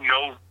no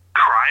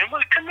crime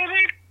was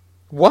committed.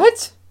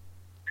 What?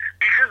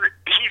 Because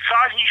he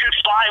thought he could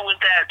fly with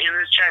that in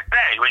his checked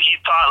bag. He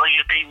thought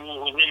if they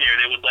was in there,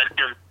 they would let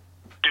him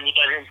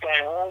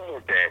fly home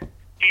with it.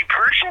 He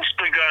purchased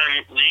the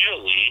gun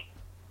legally,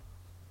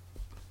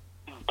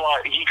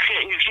 But you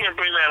can't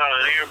bring that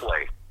on an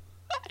airplane.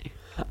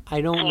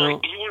 I don't know.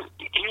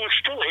 He was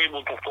still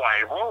able to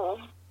fly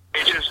home.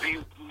 It's just they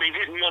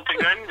didn't let the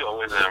gun go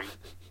with him.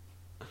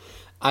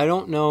 I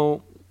don't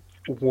know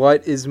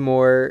what is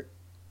more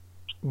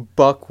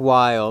buck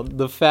wild.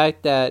 The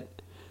fact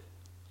that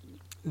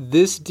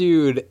this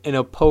dude in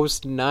a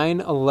post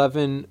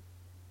 9/11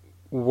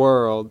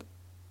 world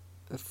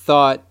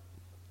thought,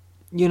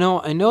 you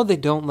know, I know they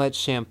don't let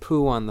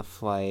shampoo on the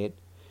flight,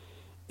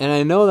 and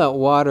I know that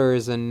water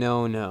is a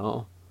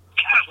no-no.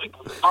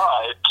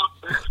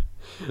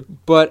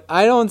 But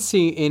I don't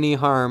see any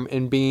harm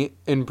in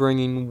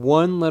bringing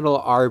one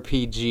little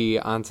RPG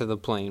onto the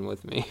plane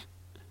with me.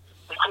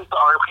 Because the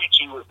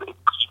RPG was in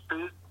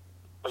pieces,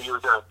 but you were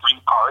there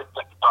 3 parts,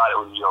 I thought it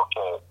would be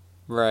okay.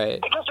 Right.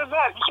 It doesn't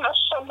matter. You can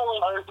assemble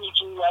an RPG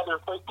rather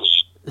quickly.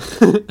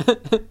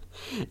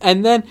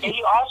 And then... And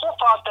you also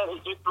thought that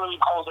it didn't really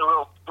pose a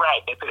real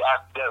threat if it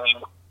accidentally...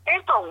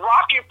 It's a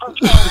rocket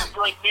propelled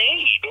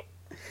grenade.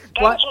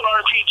 That's what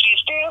RPG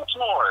stands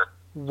for.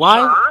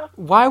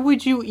 Why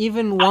would you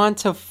even want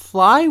to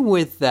fly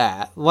with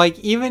that? Like,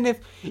 even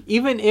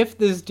if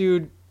this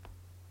dude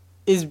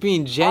is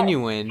being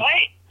genuine...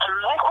 My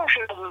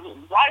question is,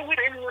 why would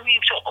anyone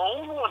need to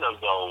own one of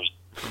those?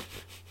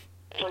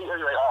 So you're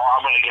like, oh,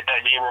 I'm going to get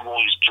that neighbor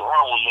boy's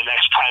drone the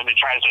next time it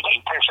tries to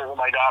take pictures of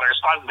my daughter's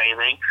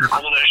sunbathing.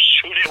 I'm going to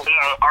shoot it with an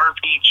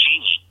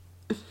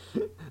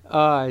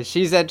RPG.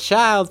 She's a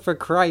child, for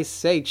Christ's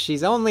sake.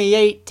 She's only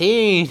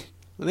 18.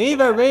 Leave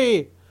her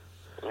be.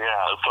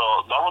 Yeah,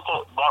 so that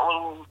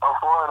was a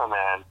Florida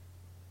man.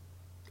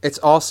 It's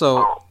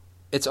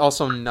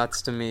also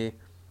nuts to me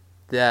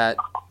that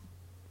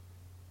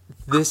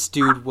this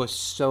dude was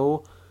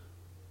so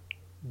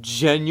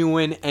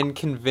genuine and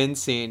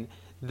convincing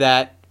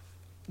that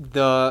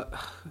the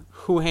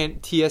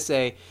Wuhan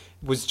TSA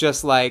was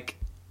just like,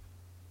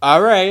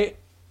 all right,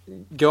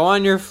 go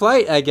on your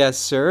flight, I guess,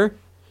 sir.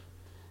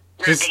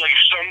 Just, like,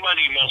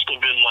 somebody must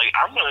have been like,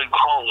 I'm going to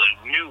call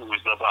the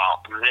news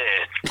about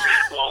this.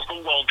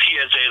 well,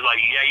 TSA's like,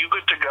 yeah, you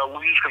good to go.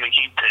 We're just going to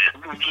keep this.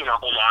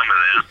 Hold on to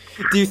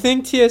this. Do you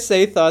think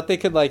TSA thought they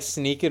could, like,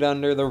 sneak it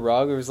under the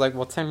rug? It was like,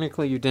 well,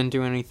 technically you didn't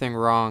do anything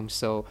wrong,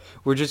 so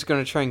we're just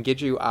going to try and get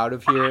you out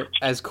of here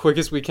as quick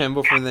as we can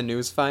before the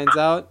news finds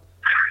out.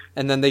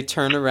 And then they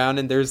turn around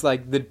and there's,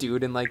 like, the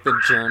dude in, like, the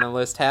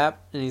journalist hat.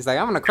 And he's like,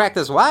 I'm going to crack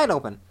this wide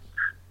open.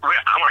 I'm going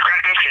to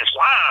crack this shit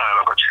wide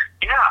open.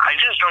 Yeah, I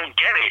just don't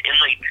get it. And,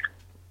 like,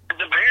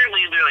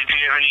 apparently they're like, do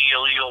you have any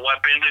illegal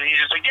weapons? And he's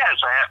just like, yes,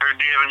 I have. Or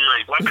do you have any,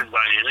 like, weapons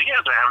on you? He's like,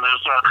 yes, I have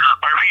this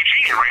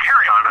RPG in my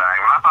carry-on bag.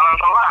 I thought I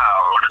was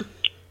allowed.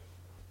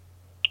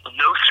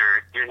 No,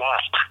 sir, you're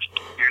not.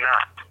 You're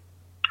not.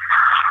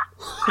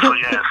 So,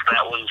 yes,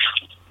 that was...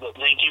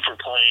 Thank you for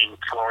playing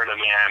Florida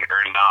Man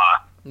or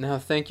not. No,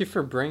 thank you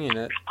for bringing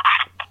it.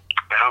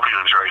 I hope you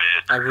enjoyed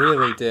it. I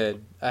really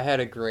did. I had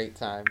a great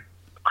time.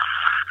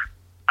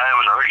 I have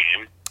another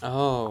game.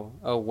 Oh,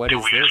 what is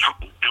this? Do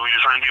we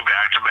just want to do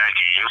back-to-back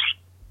games?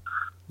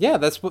 Yeah,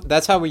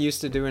 that's how we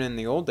used to do it in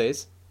the old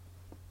days.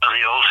 In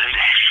the olden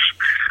days.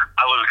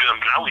 I was good,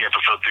 but now we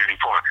episode 34.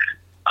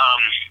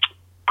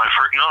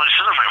 This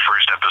isn't my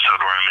first episode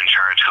where I'm in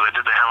charge, because I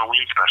did the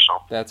Halloween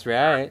special. That's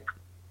right.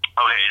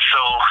 Okay,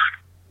 so,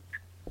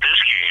 this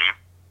game,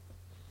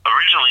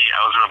 originally I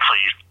was going to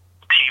play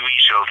TV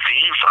show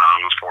theme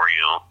songs for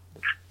you,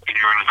 and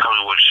you were going to tell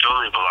me what show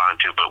they belong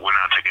to, but we're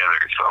not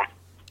together, so...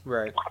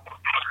 Right.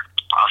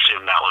 I'll save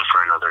that one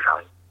for another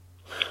time.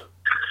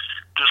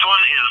 This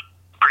one is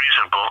pretty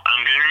simple.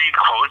 I'm going to read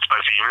quotes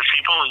by famous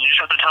people, and you just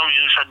have to tell me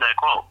who said that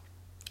quote.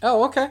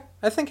 Oh, okay.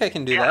 I think I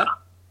can do that.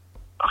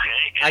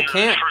 Okay. And I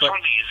can't,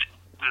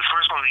 this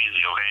first one's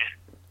easy, okay?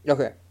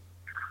 Okay.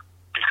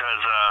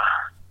 Because,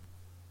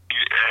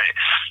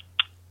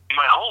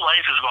 my whole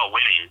life is about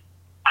winning.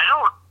 I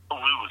don't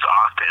lose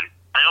often.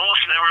 I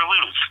almost never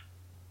lose.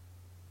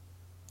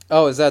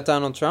 Oh, is that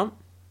Donald Trump?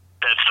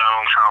 That's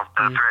Donald Trump.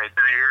 That's right.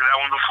 Did you hear that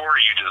one before, or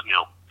you just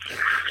knew?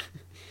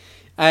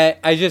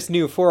 I just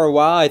knew for a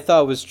while. I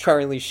thought it was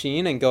Charlie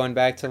Sheen, and going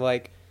back to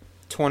like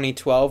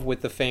 2012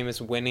 with the famous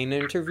winning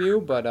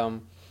interview. But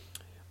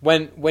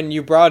when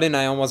you brought in,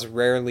 I almost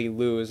rarely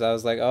lose. I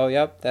was like, oh,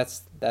 yep, that's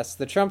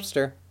the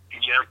Trumpster.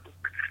 Yep.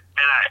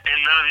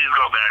 And none of these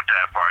go back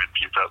that far.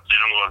 They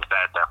don't go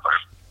back that far.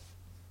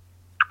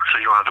 So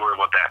you don't have to worry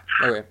about that.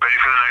 Okay. Ready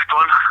for the next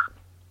one?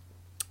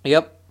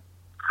 Yep.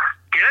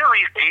 Get at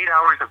least 8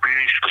 hours of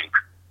beauty sleep.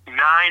 9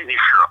 if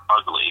you're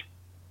ugly.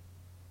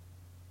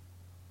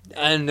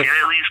 And Get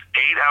at least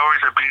 8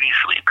 hours of beauty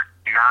sleep.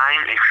 9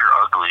 if you're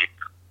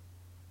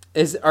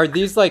ugly. Are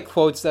these like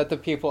quotes that the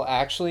people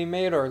actually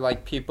made, or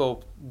like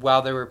people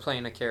while they were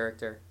playing a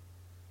character?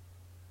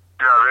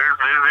 No,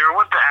 they're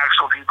what the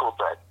actual people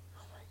said.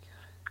 Oh my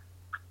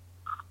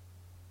god!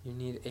 You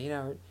need 8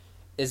 hours.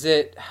 Is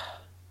it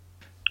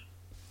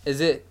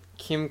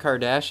Kim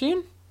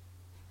Kardashian?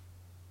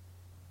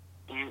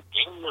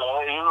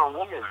 No, you're a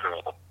woman,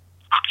 though.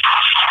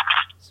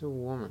 It's a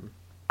woman.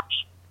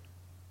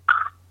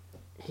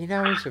 8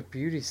 hours of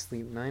beauty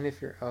sleep, 9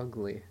 if you're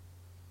ugly.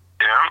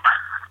 Yeah.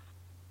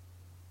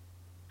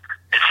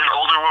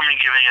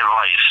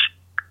 advice.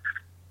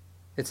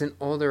 It's an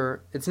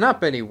older... It's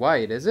not Betty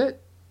White, is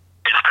it?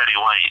 It's Betty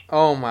White.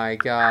 Oh, my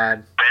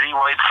God. Betty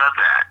White said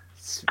that.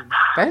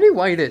 Betty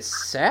White is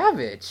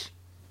savage.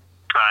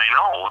 I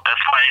know.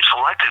 That's why I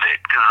selected it,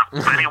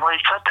 because Betty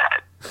White said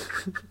that.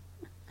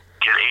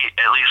 Get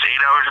at least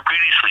 8 hours of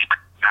beauty sleep.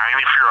 9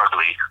 if you're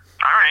ugly.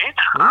 All right.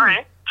 All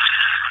right.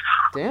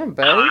 Damn, So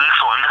Betty. the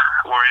next one.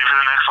 We're ready for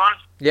the next one?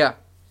 Yeah.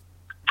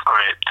 All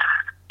right.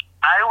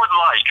 I would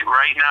like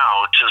right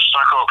now to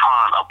suckle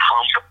upon a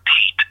plump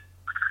teat.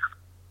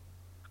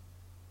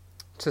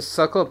 To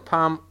suckle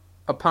upon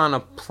a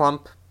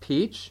plump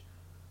peach?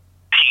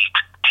 Teat.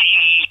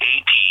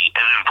 T-E-A-T,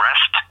 as in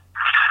breast.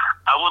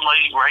 I would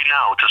like right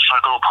now to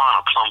suckle upon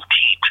a plump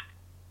teat.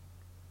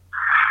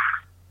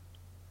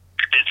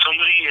 It's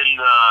somebody in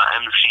the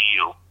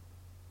MCU.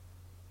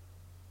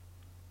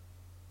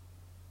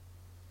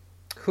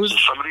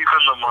 Somebody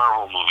from the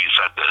Marvel movie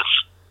said this.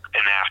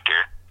 An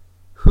actor.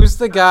 Who's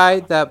the guy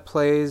that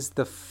plays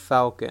the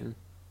Falcon?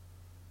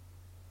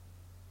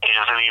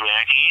 Anthony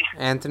Mackie?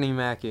 Anthony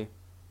Mackie.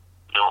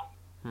 No.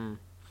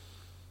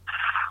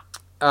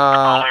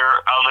 I'll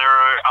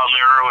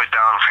narrow it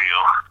down for you.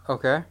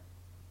 Okay.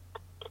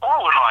 I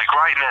would like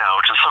right now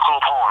to suckle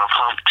upon a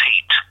plump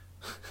teat.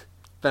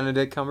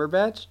 Benedict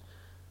Cumberbatch?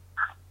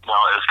 No,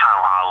 it's Tom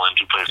Holland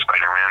who plays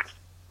Spider-Man.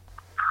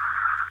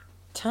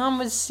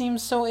 Thomas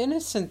seems so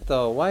innocent,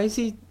 though. Why is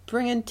he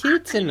bringing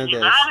teats into He's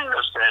this? not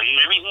innocent.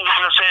 Maybe he's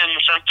innocent in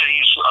the sense that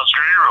he's a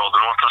 3-year-old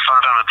and wants to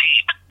suck on a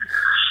teat.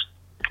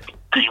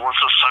 He wants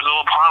to suckle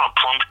upon a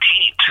plump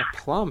teat. A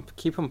plump.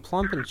 Keep him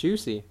plump and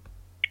juicy.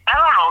 I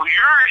don't know.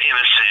 You're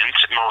innocent,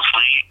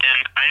 mostly,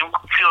 and I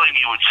feel like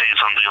you would say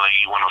something like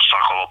you want to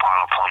suckle upon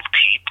a plump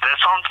teat. That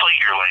sounds like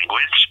your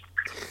language.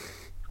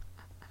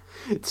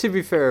 To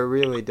be fair, it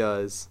really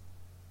does.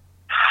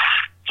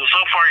 So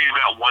far you've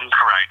got 1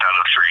 correct out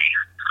of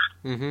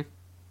 3. Mm-hmm.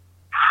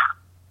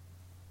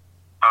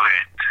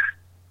 Okay.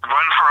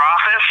 Run for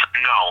office?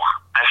 No.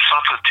 I've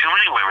slept with too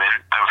many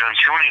women, I've done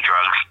too many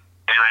drugs,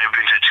 and I've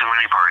been to too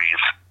many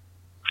parties.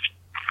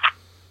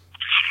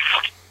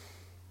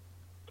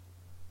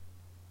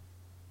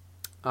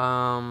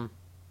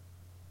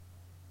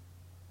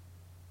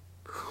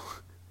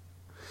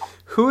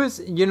 Who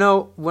is, you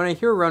know, when I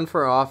hear run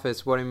for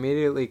office, what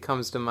immediately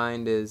comes to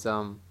mind is,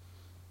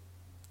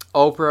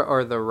 Oprah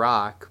or The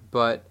Rock,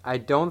 but I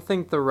don't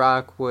think The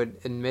Rock would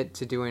admit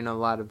to doing a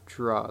lot of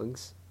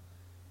drugs.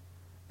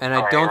 And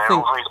I don't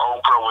think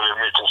Oprah would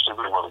admit to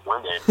sleeping with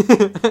women.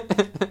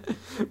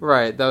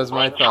 Right, that was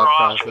my Run thought for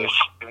process. office?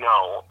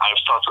 No. I've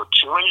slept with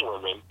too many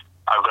women,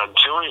 I've done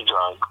too many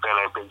drugs, and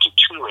I've been to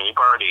too many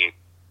parties.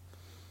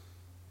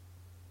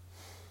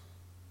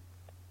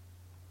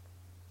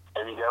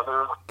 Any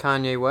other?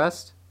 Kanye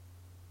West?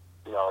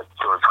 No, it's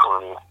George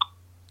Clooney.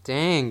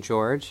 Dang,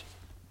 George.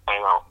 I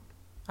know.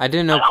 I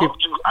didn't know people...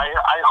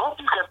 I hope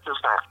you get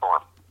this next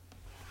one.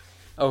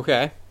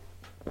 Okay.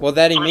 Well,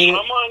 that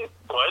What?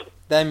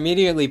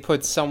 immediately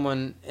puts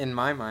someone in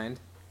my mind.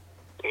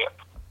 Yeah.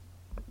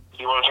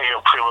 You want to take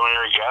a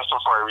preliminary guess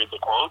before I read the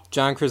quote?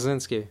 John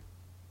Krasinski.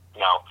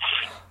 No.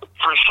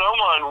 For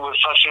someone with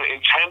such an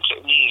intense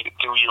need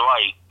to be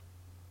liked,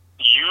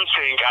 you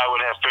think I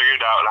would have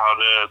figured out how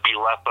to be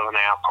less of an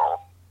asshole.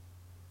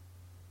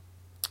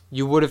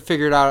 You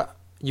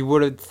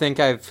would think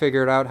I've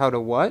figured out how to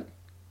what?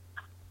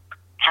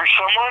 For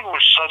someone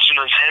with such an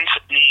intense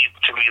need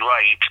to be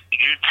liked,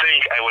 you'd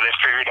think I would have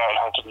figured out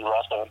how to be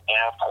less of an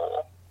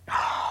asshole.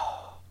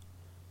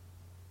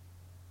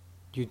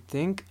 You'd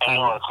think I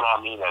know it's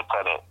not me that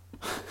said it.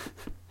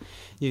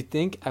 You'd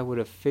think I would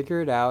have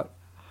figured out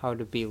how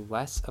to be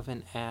less of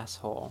an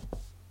asshole.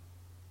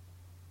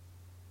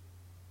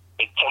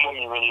 It's someone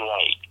you really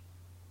like.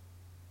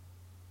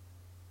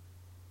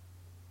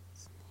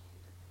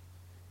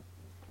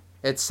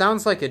 It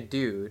sounds like a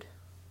dude.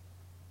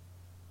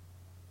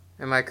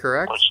 Am I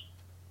correct?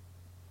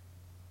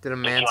 Did a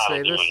man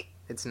say this?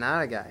 It's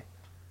not a guy.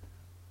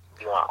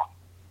 No.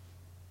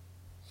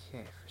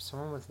 Okay, for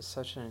someone with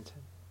such an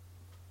intent...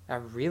 I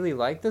really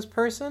like this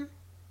person?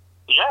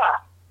 Yeah.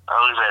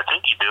 At least I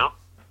think you do.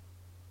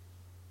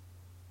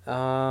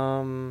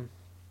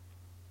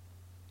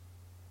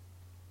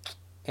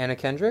 Anna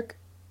Kendrick?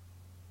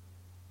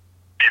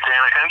 It's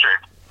Anna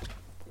Kendrick.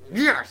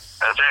 Yes!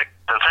 That's it.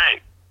 That's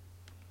right.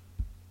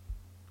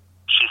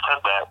 She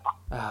said that.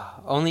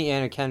 Only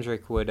Anna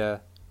Kendrick would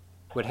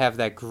have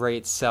that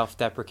great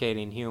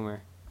self-deprecating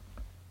humor.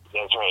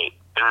 That's right.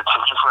 And it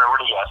took you forever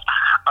to guess.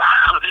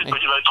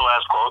 Would you like the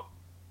last quote?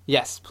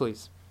 Yes,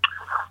 please.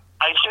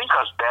 I think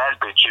us bad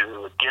bitches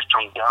is a gift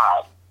from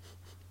God.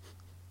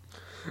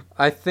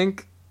 I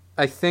think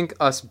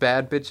us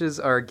bad bitches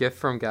are a gift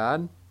from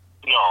God?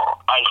 No,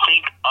 I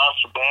think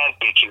us bad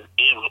bitches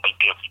is a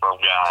gift from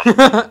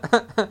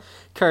God.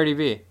 Cardi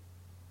B.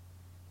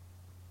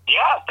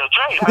 Yeah, that's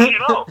right. How do you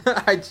know?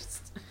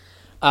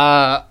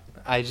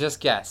 I just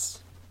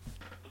guessed.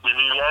 Did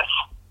you guess?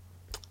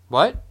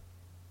 What?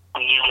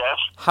 Did you guess?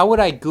 How would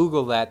I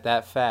Google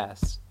that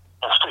fast?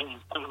 You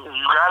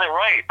got it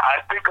right.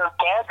 I think us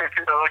bad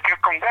bitches is a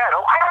gift from God.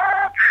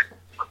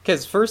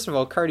 Because first of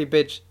all, Cardi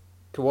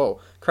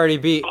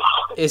B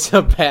is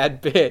a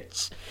bad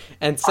bitch,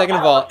 and second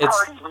of all,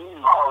 it's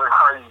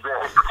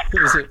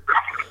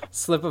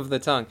slip of the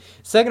tongue.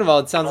 Second of all,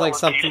 it sounds like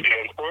something.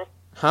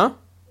 Huh?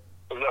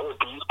 Is that what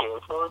B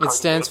stands for? It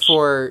stands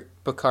for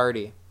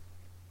Bacardi.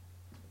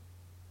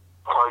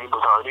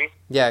 Bacardi?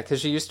 Yeah, because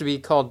she used to be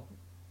called.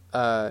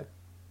 Yeah,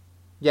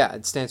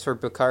 it stands for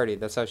Bacardi.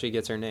 That's how she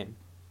gets her name.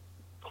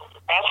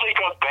 That's like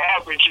a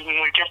bad bitch is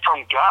a gift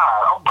from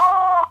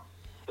God.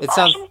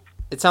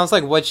 It sounds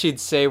like what she'd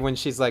say when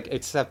she's like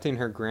accepting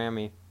her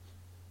Grammy.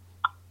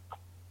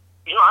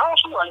 You know, I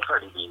actually like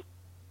Cardi B.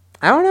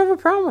 I don't have a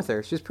problem with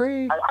her. She's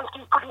pretty. I think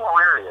she's pretty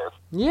hilarious.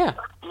 Yeah.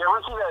 You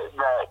ever see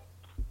that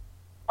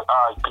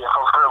gif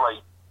of her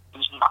like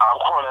eating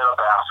popcorn at a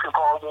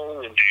basketball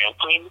game and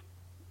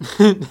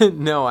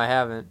dancing? No, I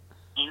haven't.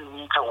 You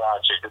need to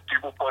watch it. If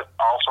people put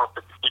all sorts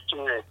of pictures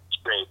in it, it's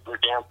great. Their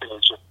dancing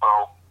is just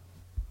so.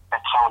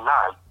 It's so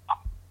nuts.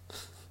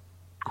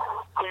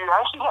 So you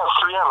actually have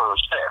 3 out of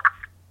 6.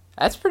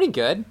 That's pretty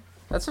good.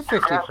 That's a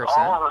 50%. That's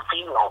all of the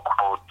female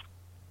quotes.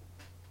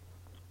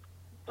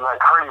 Like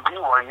Cardi B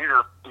one,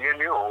 you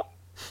knew.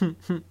 I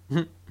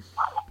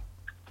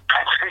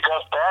think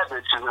that's bad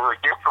bitch is a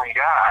gift from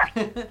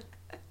God.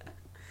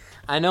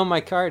 I know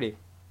my Cardi.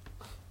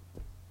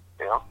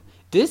 Yeah.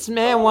 This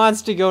man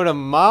wants to go to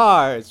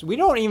Mars. We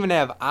don't even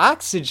have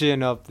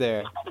oxygen up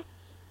there.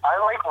 I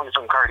like me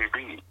some Cardi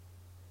B.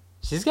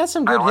 She's got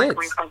some good hits.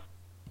 Me some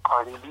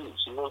Cardi B.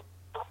 She's a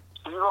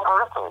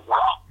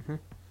person.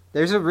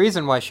 There's a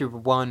reason why she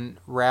won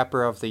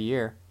Rapper of the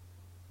Year.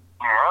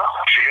 Yeah,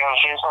 she got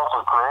herself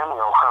a Grammy,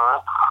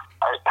 okay?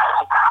 I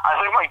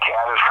think my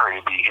cat is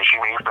Cardi B because she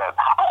makes that.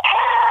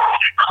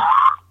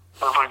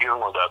 That's what you're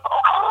with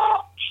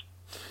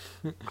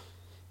that.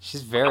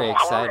 She's very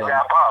excited.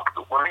 Wrap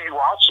up. What are you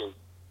watching?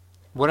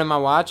 What am I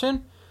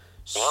watching?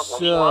 Yeah, what So,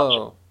 are you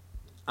watching?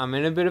 I'm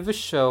in a bit of a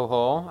show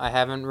hole. I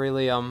haven't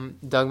really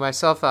dug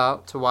myself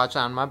out to watch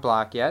On My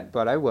Block yet,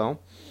 but I will.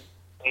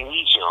 I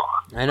need you.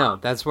 I know,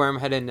 that's where I'm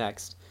headed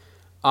next.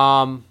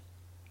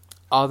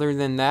 Other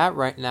than that,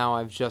 right now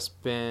I've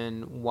just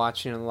been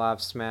watching a lot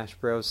of Smash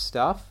Bros.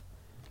 Stuff.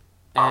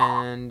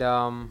 And,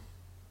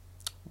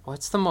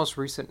 what's the most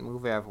recent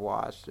movie I've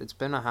watched? It's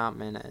been a hot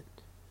minute.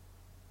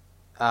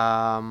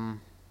 The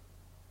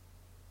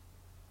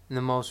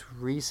most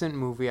recent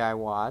movie I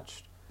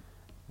watched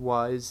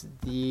was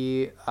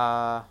the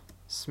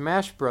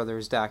Smash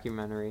Brothers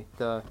documentary,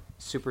 the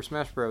Super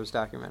Smash Bros.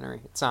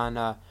 Documentary. It's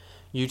on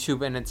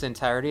YouTube in its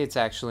entirety. It's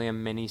actually a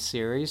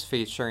mini-series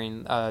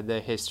featuring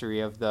the history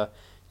of the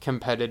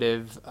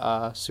competitive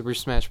Super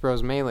Smash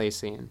Bros. Melee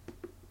scene.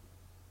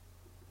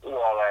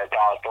 Well,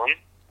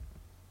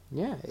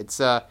 Yeah,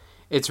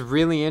 it's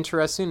really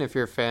interesting. If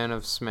you're a fan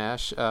of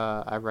Smash,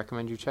 I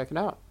recommend you check it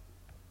out.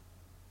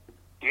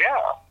 Yeah.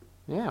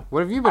 Yeah. What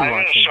have you been I'm in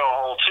a watching? show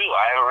hole too.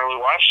 I haven't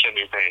really watched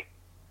anything.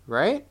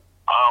 Right?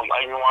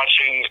 I've been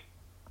watching.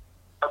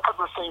 I put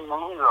the same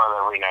movies on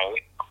every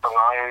night, but now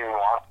I don't even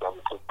watch them.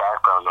 It's just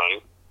background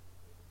noise.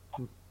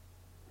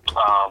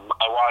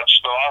 I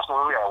watched the last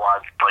movie I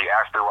watched, like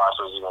after watch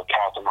was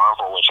Captain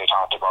Marvel, which I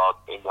talked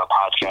about in the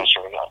podcast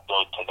we're gonna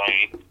upload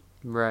tonight.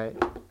 Right.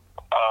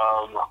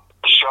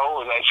 Show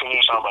was I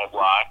finished On My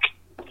Block.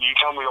 You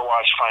tell me to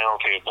watch Final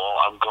Table.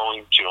 I'm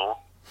going to.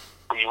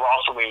 But you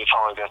also made it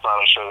sound like that's not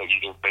a show that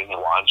you just binge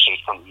watch. It's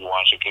something you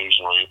watch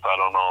occasionally. So I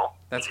don't know.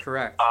 That's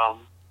correct. I've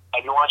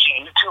been watching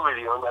YouTube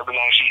videos. I've been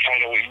actually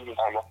kind of what you've been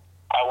talking about.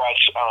 I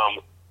watch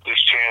this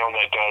channel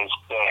that does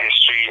the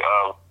history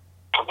of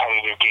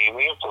competitive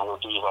gaming. So we'll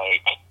do I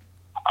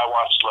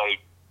watched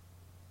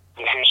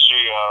the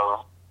history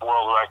of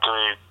world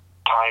record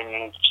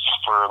times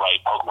for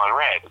Pokemon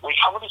Red.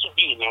 How many could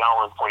be in an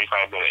hour and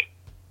 45 minutes?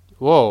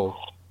 Whoa.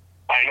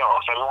 I know.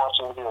 So I've been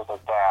watching videos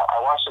like that.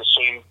 I watched the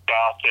Shane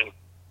Dawson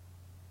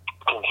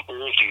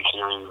conspiracy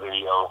theory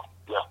video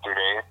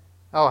yesterday.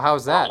 Oh,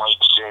 how's that?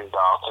 Shane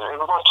Dawson. It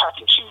was about Chuck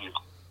E. Cheese.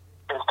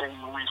 If they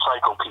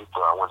recycle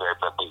pizza with it,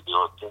 that they do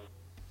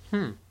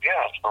it.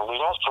 Yeah, so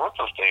there's all sorts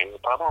of things.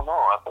 I don't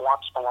know. I've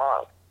watched a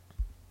lot.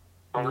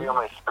 Maybe on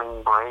my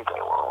spring break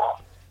I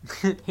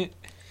will.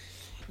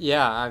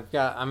 Yeah,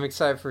 I'm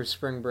excited for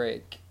spring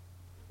break.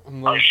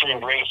 Our spring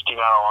break's not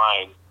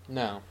align.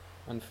 No,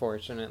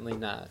 unfortunately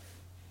not.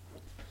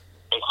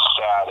 It's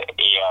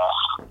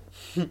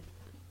sad,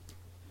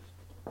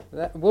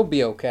 yeah. We'll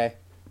be okay.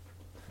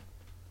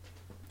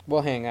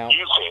 We'll hang out.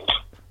 You think?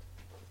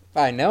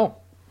 I know.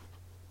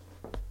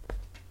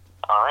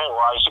 Alright, well,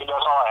 I think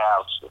that's all I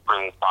have for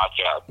this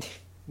podcast.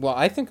 Well,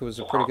 I think it was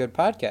a pretty good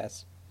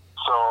podcast.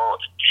 So,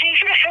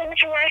 she's listening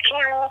to us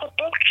at the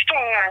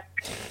bookstore.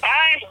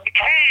 Hey, you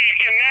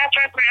can match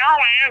up my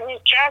own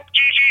with Chat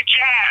GG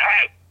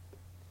Chat.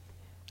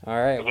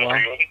 Alright, well.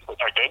 Is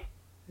that good?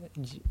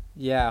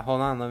 Yeah,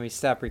 hold on. Let me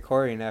stop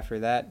recording after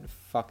that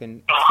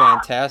fucking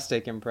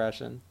fantastic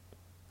impression.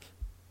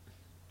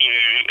 Are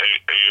you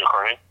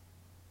recording?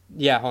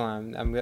 Yeah, hold on. I'm